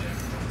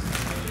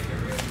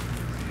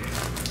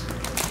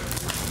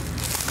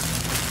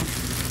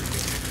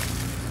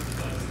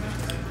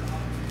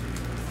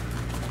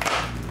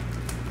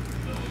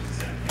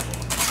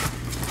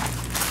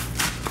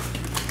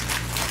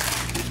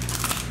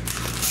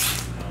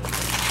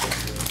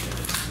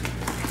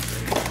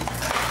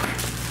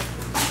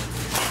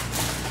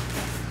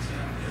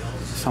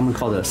 Someone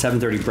called it a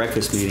 7:30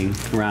 breakfast meeting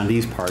around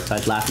these parts.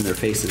 I'd laugh in their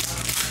faces.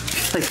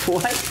 Like,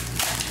 what?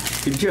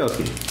 You're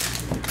joking.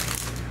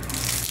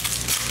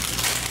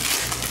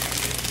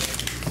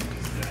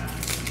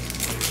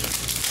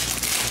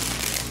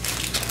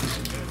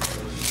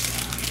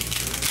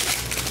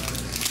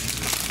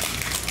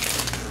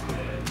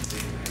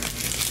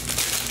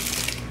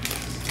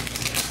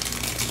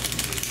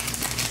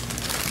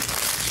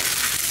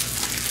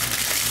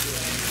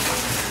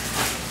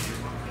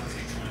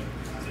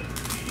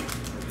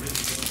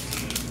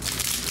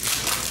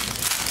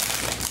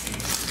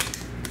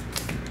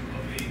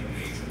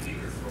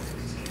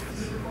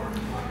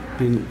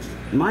 I mean,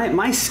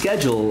 my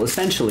schedule,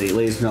 essentially,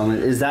 ladies and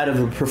gentlemen, is that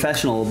of a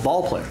professional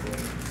ball player.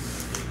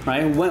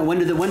 Right? When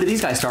do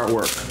these guys start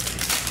work?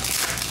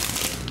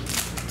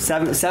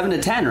 7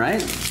 to 10, right?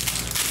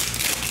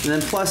 And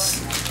then plus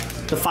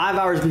the 5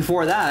 hours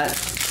before that,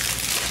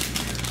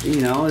 you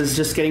know, is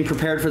just getting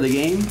prepared for the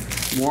game,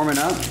 warming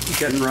up,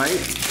 getting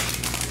right,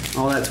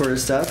 all that sort of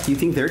stuff. You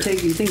think they're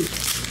taking? You think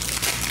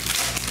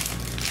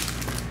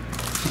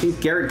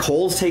Garrett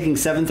Cole's taking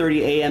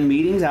 7:30 a.m.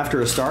 meetings after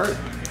a start?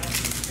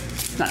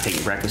 Not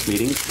taking breakfast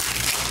meetings.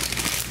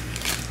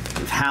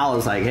 If Hal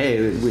is like,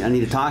 hey, I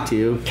need to talk to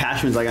you.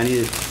 Cashman's like, I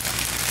need to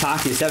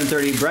talk to you.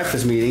 7:30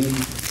 breakfast meeting.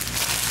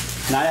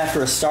 Night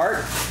after a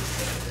start.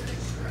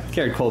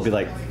 Garrett Cole would be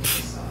like,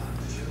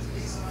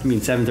 you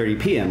mean 7:30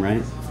 p.m.,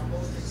 right?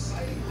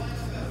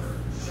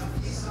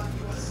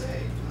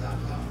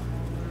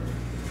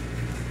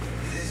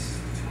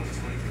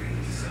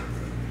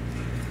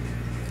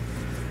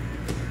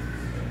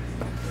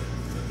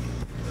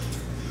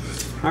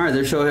 All right,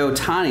 there's Shohei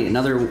Ohtani,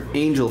 another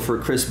angel for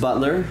Chris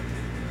Butler.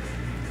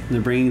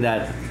 They're bringing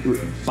that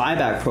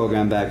buyback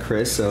program back,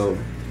 Chris, so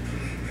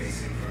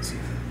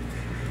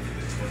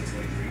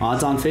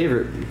odds-on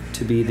favorite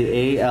to be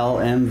the AL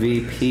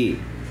MVP.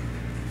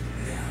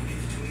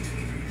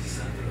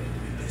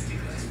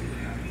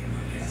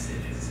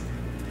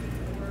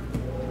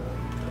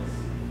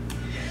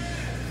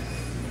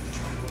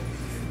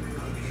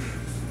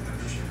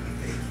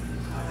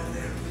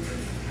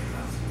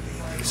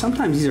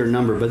 Sometimes these are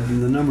numbered, but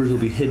the numbers will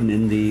be hidden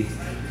in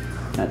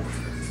that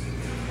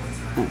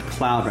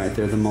cloud right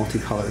there, the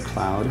multicolored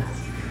cloud.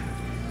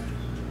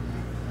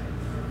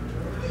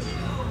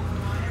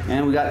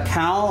 And we got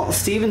Cal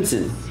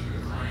Stevenson.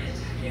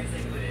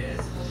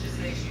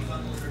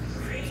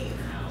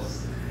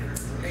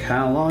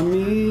 Cal on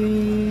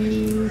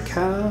me,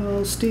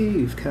 Cal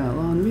Steve, Cal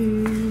on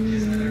me.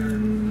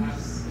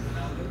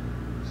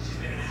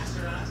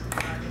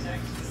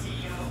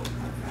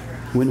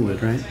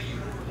 Winwood, right?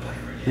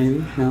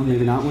 Maybe? No,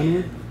 maybe not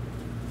Winwood.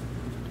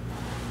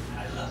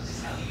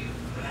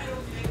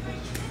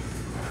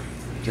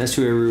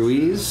 Joshua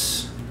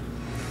Ruiz.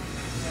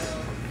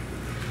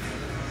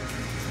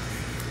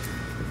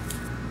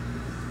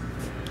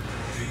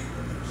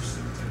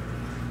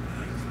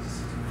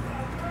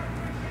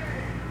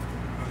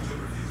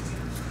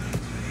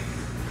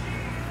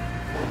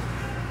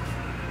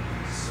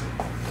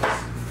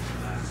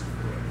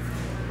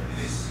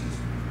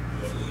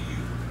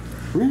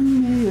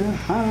 Bring me a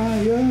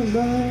higher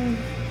love.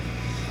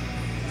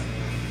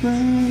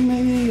 Bring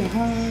me a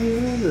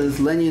higher. There's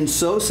Lenyon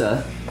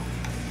Sosa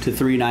to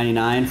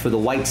 $3.99 for the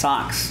White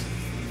Sox.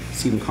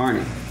 Stephen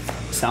Carney,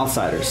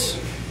 Southsiders.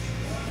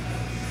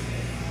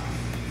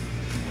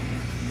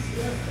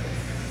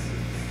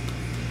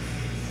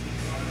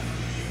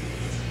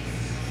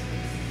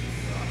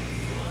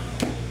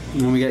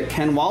 And we got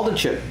Ken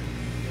Waldachuk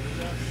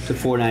to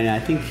 $4.99. I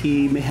think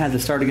he had the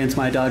start against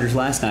my Dodgers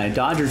last night.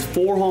 Dodgers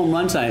 4 home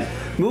runs tonight.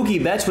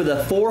 Mookie Betts with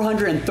a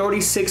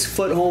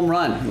 436-foot home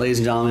run, ladies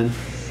and gentlemen.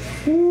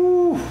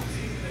 Woo.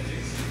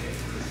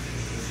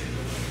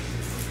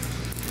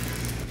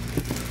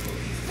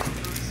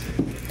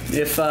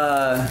 If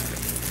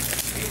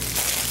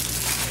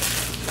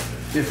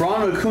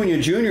Ronald Acuna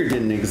Jr.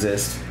 didn't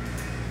exist,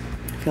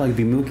 I feel like it'd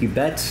be Mookie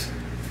Betts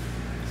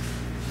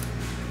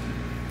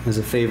as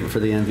a favorite for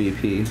the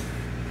MVP.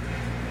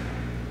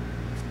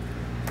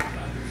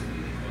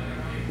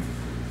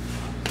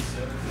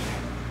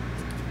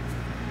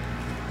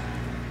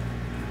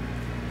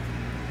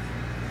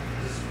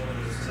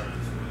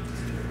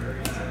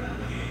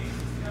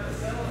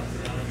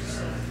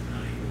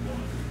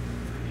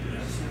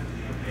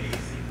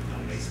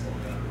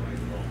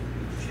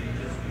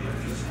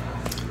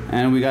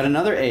 And we got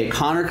another A,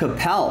 Connor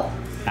Capel,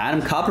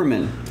 Adam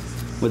Kupperman,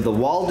 with the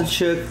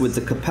Waldachuk, with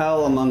the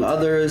Capel, among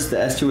others, the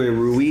Estue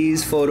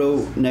Ruiz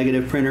photo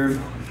negative printer.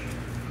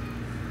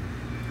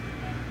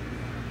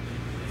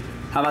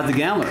 How about the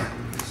Gambler?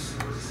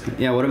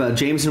 Yeah, what about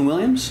Jameson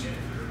Williams?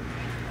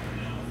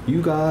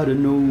 You gotta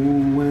know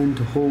when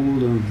to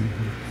hold 'em,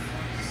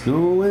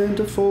 know when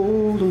to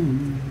fold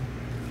 'em,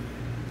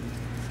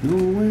 know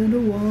when to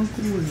walk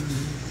away,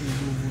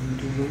 know when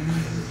to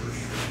run.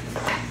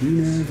 You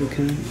never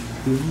can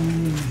go.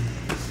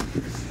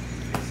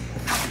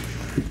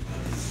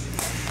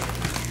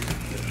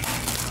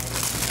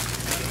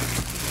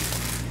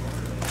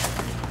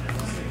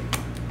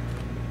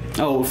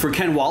 Oh, for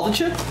Ken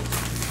Waldachuk?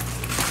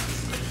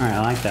 All right,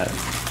 I like that.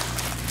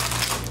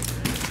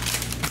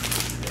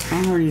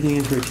 How hard do you think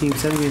it's for a team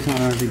 7 games on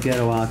hard to get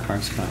a wild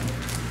card spot?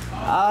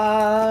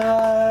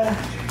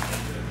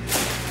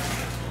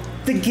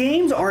 The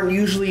games aren't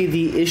usually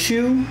the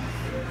issue.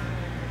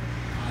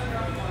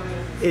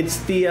 It's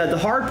the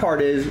hard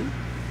part is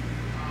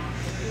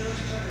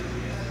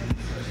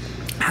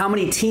how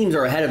many teams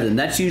are ahead of them.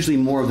 That's usually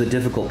more of the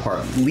difficult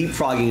part,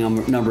 leapfrogging a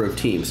number of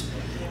teams.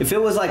 If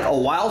it was like a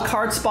wild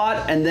card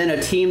spot and then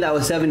a team that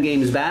was 7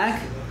 games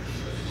back,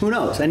 who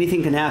knows?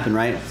 Anything can happen,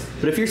 right?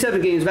 But if you're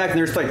 7 games back and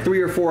there's like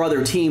 3 or 4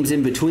 other teams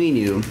in between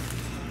you,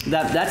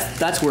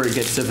 that's where it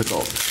gets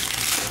difficult.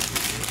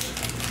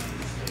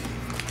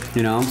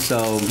 You know,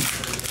 so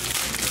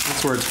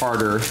that's where it's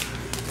harder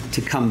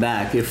to come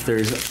back if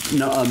there's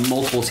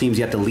multiple teams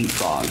you have to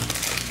leapfrog.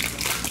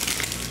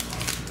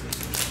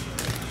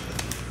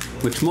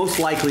 Which most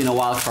likely in a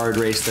wild card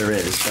race there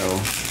is.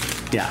 So,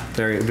 yeah,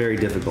 very, very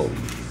difficult.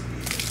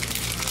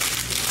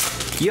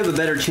 You have a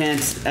better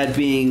chance at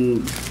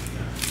being.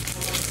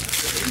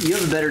 You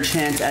have a better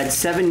chance at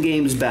 7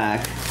 games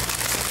back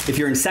if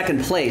you're in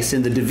second place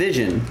in the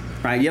division,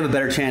 right? You have a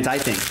better chance, I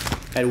think,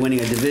 at winning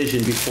a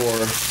division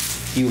before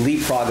you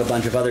leapfrog a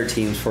bunch of other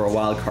teams for a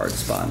wild card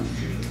spot.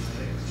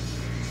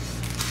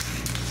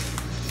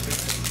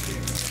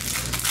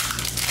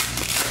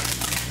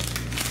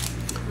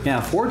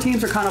 Yeah, 4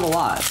 teams are kind of a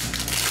lot.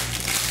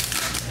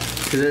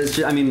 Because it's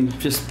just, I mean,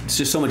 it's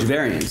just so much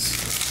variance.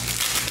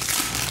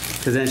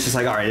 Because then it's just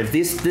like, all right, if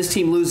this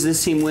team loses,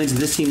 this team wins,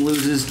 this team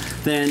loses,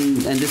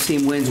 and this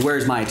team wins,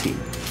 where's my team?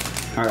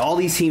 All right, all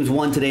these teams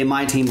won today,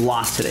 my team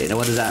lost today. Now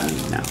what does that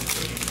mean now?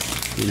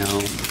 You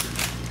know?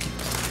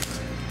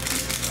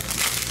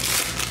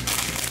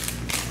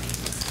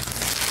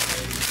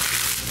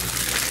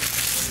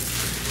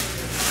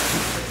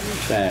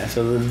 Okay,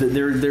 so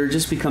there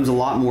just becomes a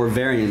lot more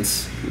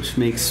variance, which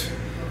makes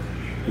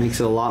it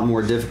a lot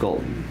more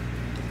difficult.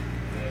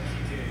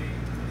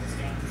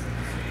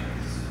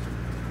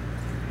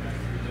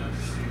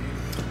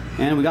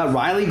 And we got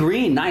Riley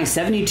Green, nice,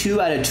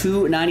 72 out of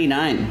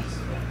 299.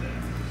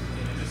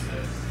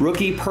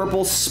 Rookie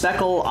purple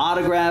speckle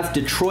autograph,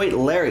 Detroit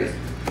Larry.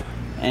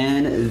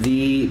 And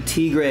the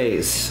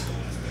Tigres.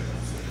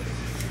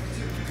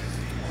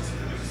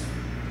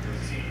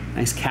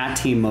 Nice cat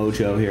team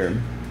mojo here.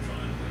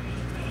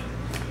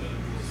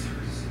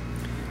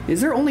 Is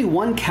there only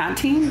one cat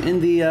team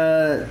in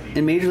the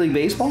in Major League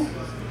Baseball?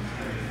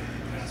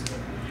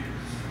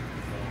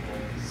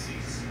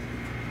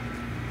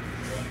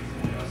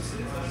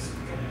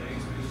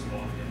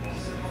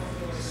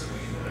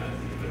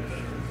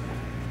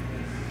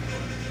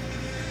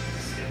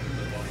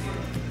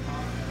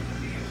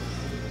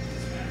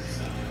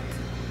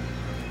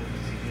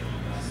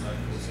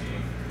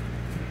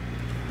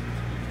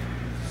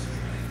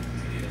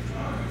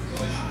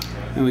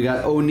 And we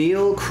got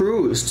O'Neal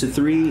Cruz to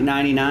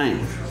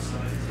 399.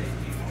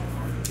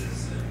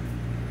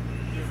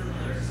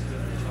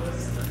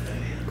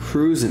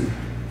 Cruising.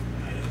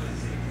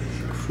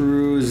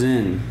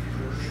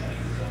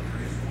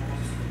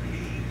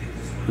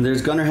 And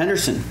there's Gunnar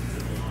Henderson.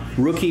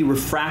 Rookie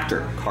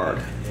refractor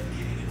card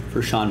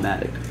for Sean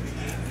Maddock.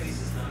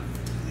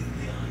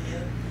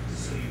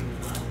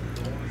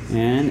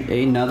 And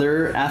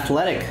another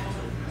athletic.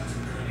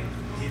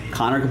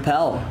 Connor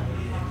Capel.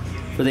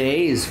 For the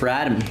A's, for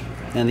Adam,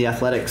 and the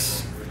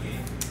Athletics.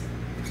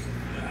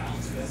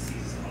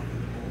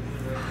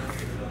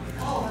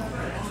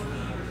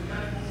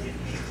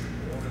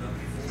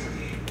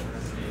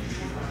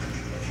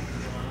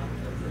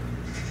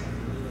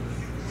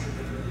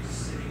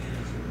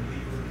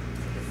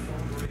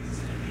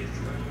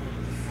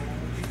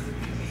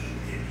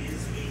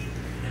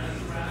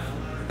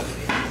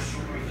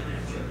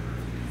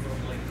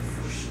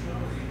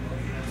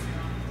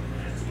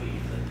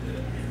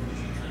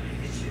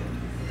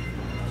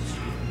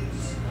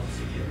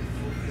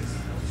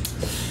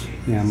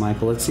 Yeah,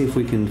 Michael, let's see if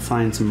we can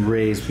find some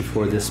Rays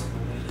before this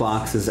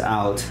box is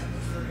out.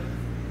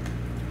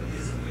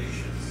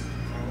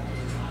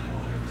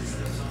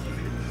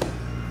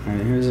 All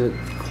right, here's a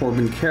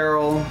Corbin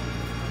Carroll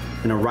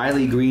and a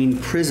Riley Green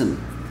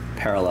Prism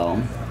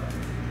parallel.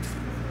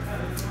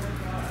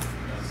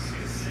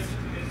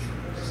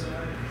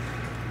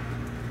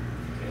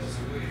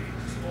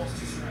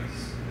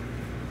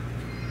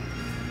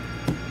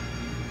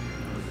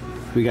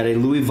 We got a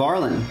Louis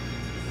Varlin,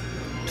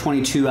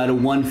 22 out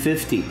of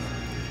 150.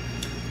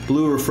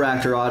 Blue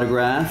refractor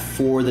autograph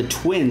for the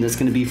Twins. That's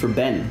going to be for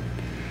Ben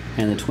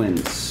and the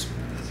Twins.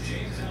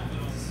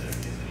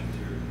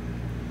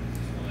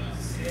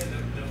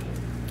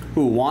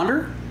 Ooh,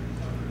 Wander?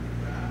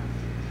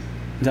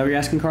 Is that what you're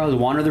asking, Carl? Is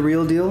Wander the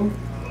real deal?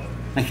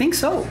 I think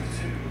so.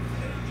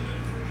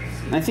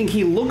 I think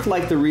he looked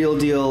like the real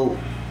deal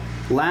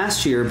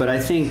last year, but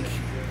I think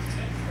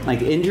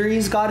like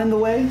injuries got in the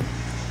way,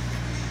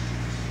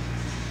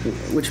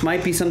 which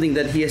might be something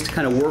that he has to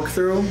kind of work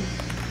through.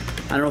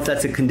 I don't know if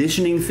that's a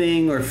conditioning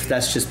thing or if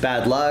that's just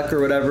bad luck or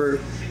whatever.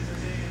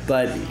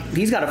 But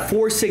he's got a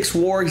 4.6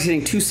 WAR. He's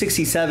hitting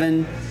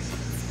 267,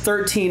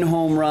 13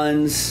 home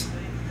runs.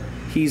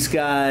 He's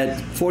got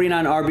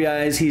 49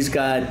 RBIs. He's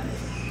got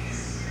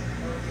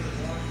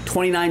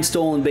 29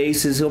 stolen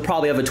bases. He'll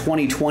probably have a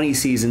 2020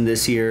 season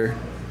this year.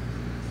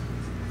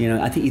 You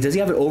know, I think does he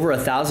have it over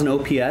 1,000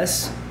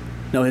 OPS?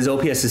 No, his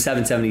OPS is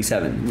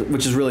 777,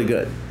 which is really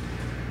good.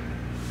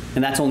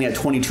 And that's only at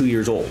 22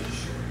 years old.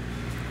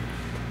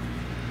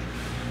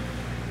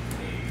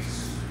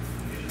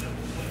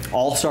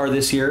 All-star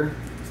this year.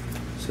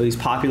 So he's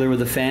popular with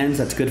the fans.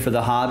 That's good for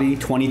the hobby.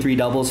 23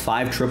 doubles,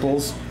 5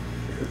 triples.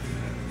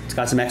 It's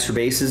got some extra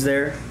bases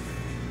there.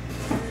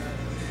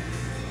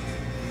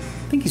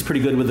 I think he's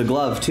pretty good with the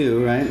glove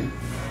too, right?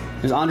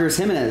 There's Andres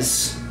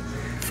Jimenez.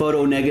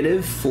 Photo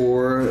negative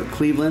for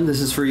Cleveland.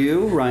 This is for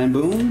you, Ryan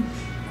Boone.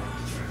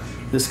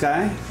 This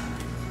guy.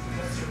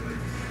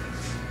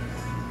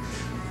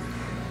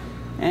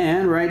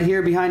 And right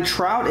here behind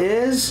Trout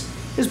is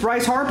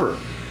Bryce Harper.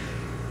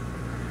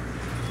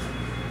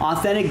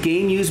 Authentic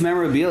game-used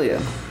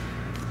memorabilia.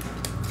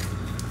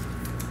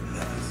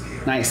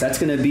 Nice. That's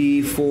going to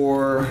be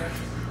for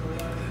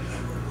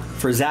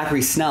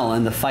Zachary Snell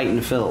and the Fightin'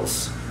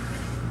 Phils.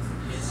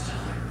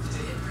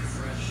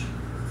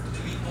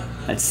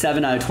 That's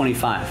 7 out of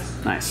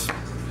 25. Nice.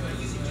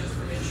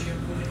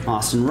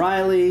 Austin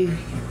Riley.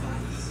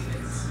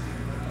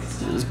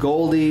 There's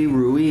Goldie,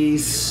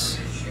 Ruiz.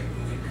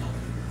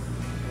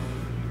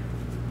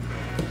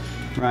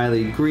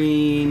 Riley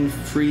Green,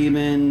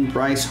 Freeman,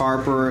 Bryce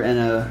Harper, and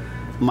a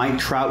Mike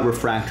Trout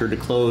refractor to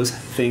close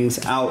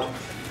things out.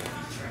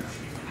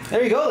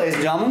 There you go, ladies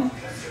and gentlemen.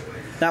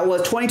 That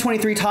was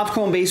 2023 Topps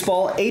Chrome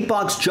Baseball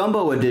 8-box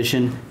Jumbo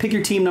Edition. Pick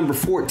your team number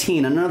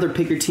 14. Another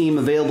pick your team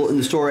available in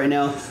the store right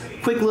now.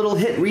 Quick little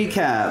hit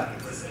recap.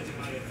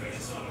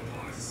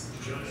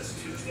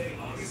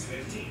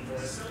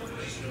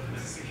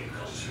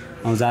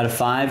 I was out of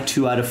 5,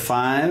 2 out of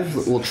 5.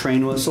 Little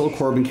train whistle,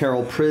 Corbin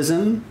Carroll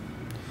Prism.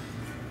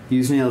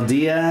 Yusniel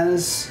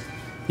Diaz,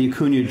 the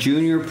Acuna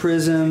Jr.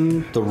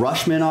 Prism, the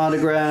Rushman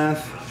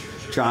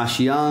autograph, Josh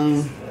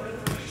Young.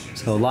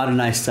 So a lot of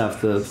nice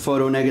stuff. The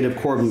photo negative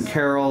Corbin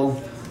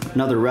Carroll,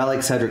 another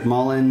relic Cedric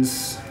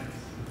Mullins.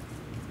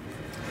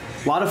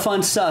 A lot of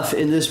fun stuff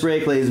in this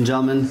break, ladies and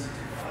gentlemen.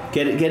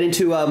 Get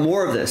into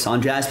more of this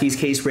on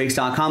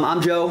jaspyscasebreaks.com.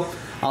 I'm Joe.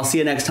 I'll see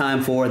you next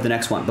time for the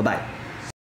next one. Bye-bye.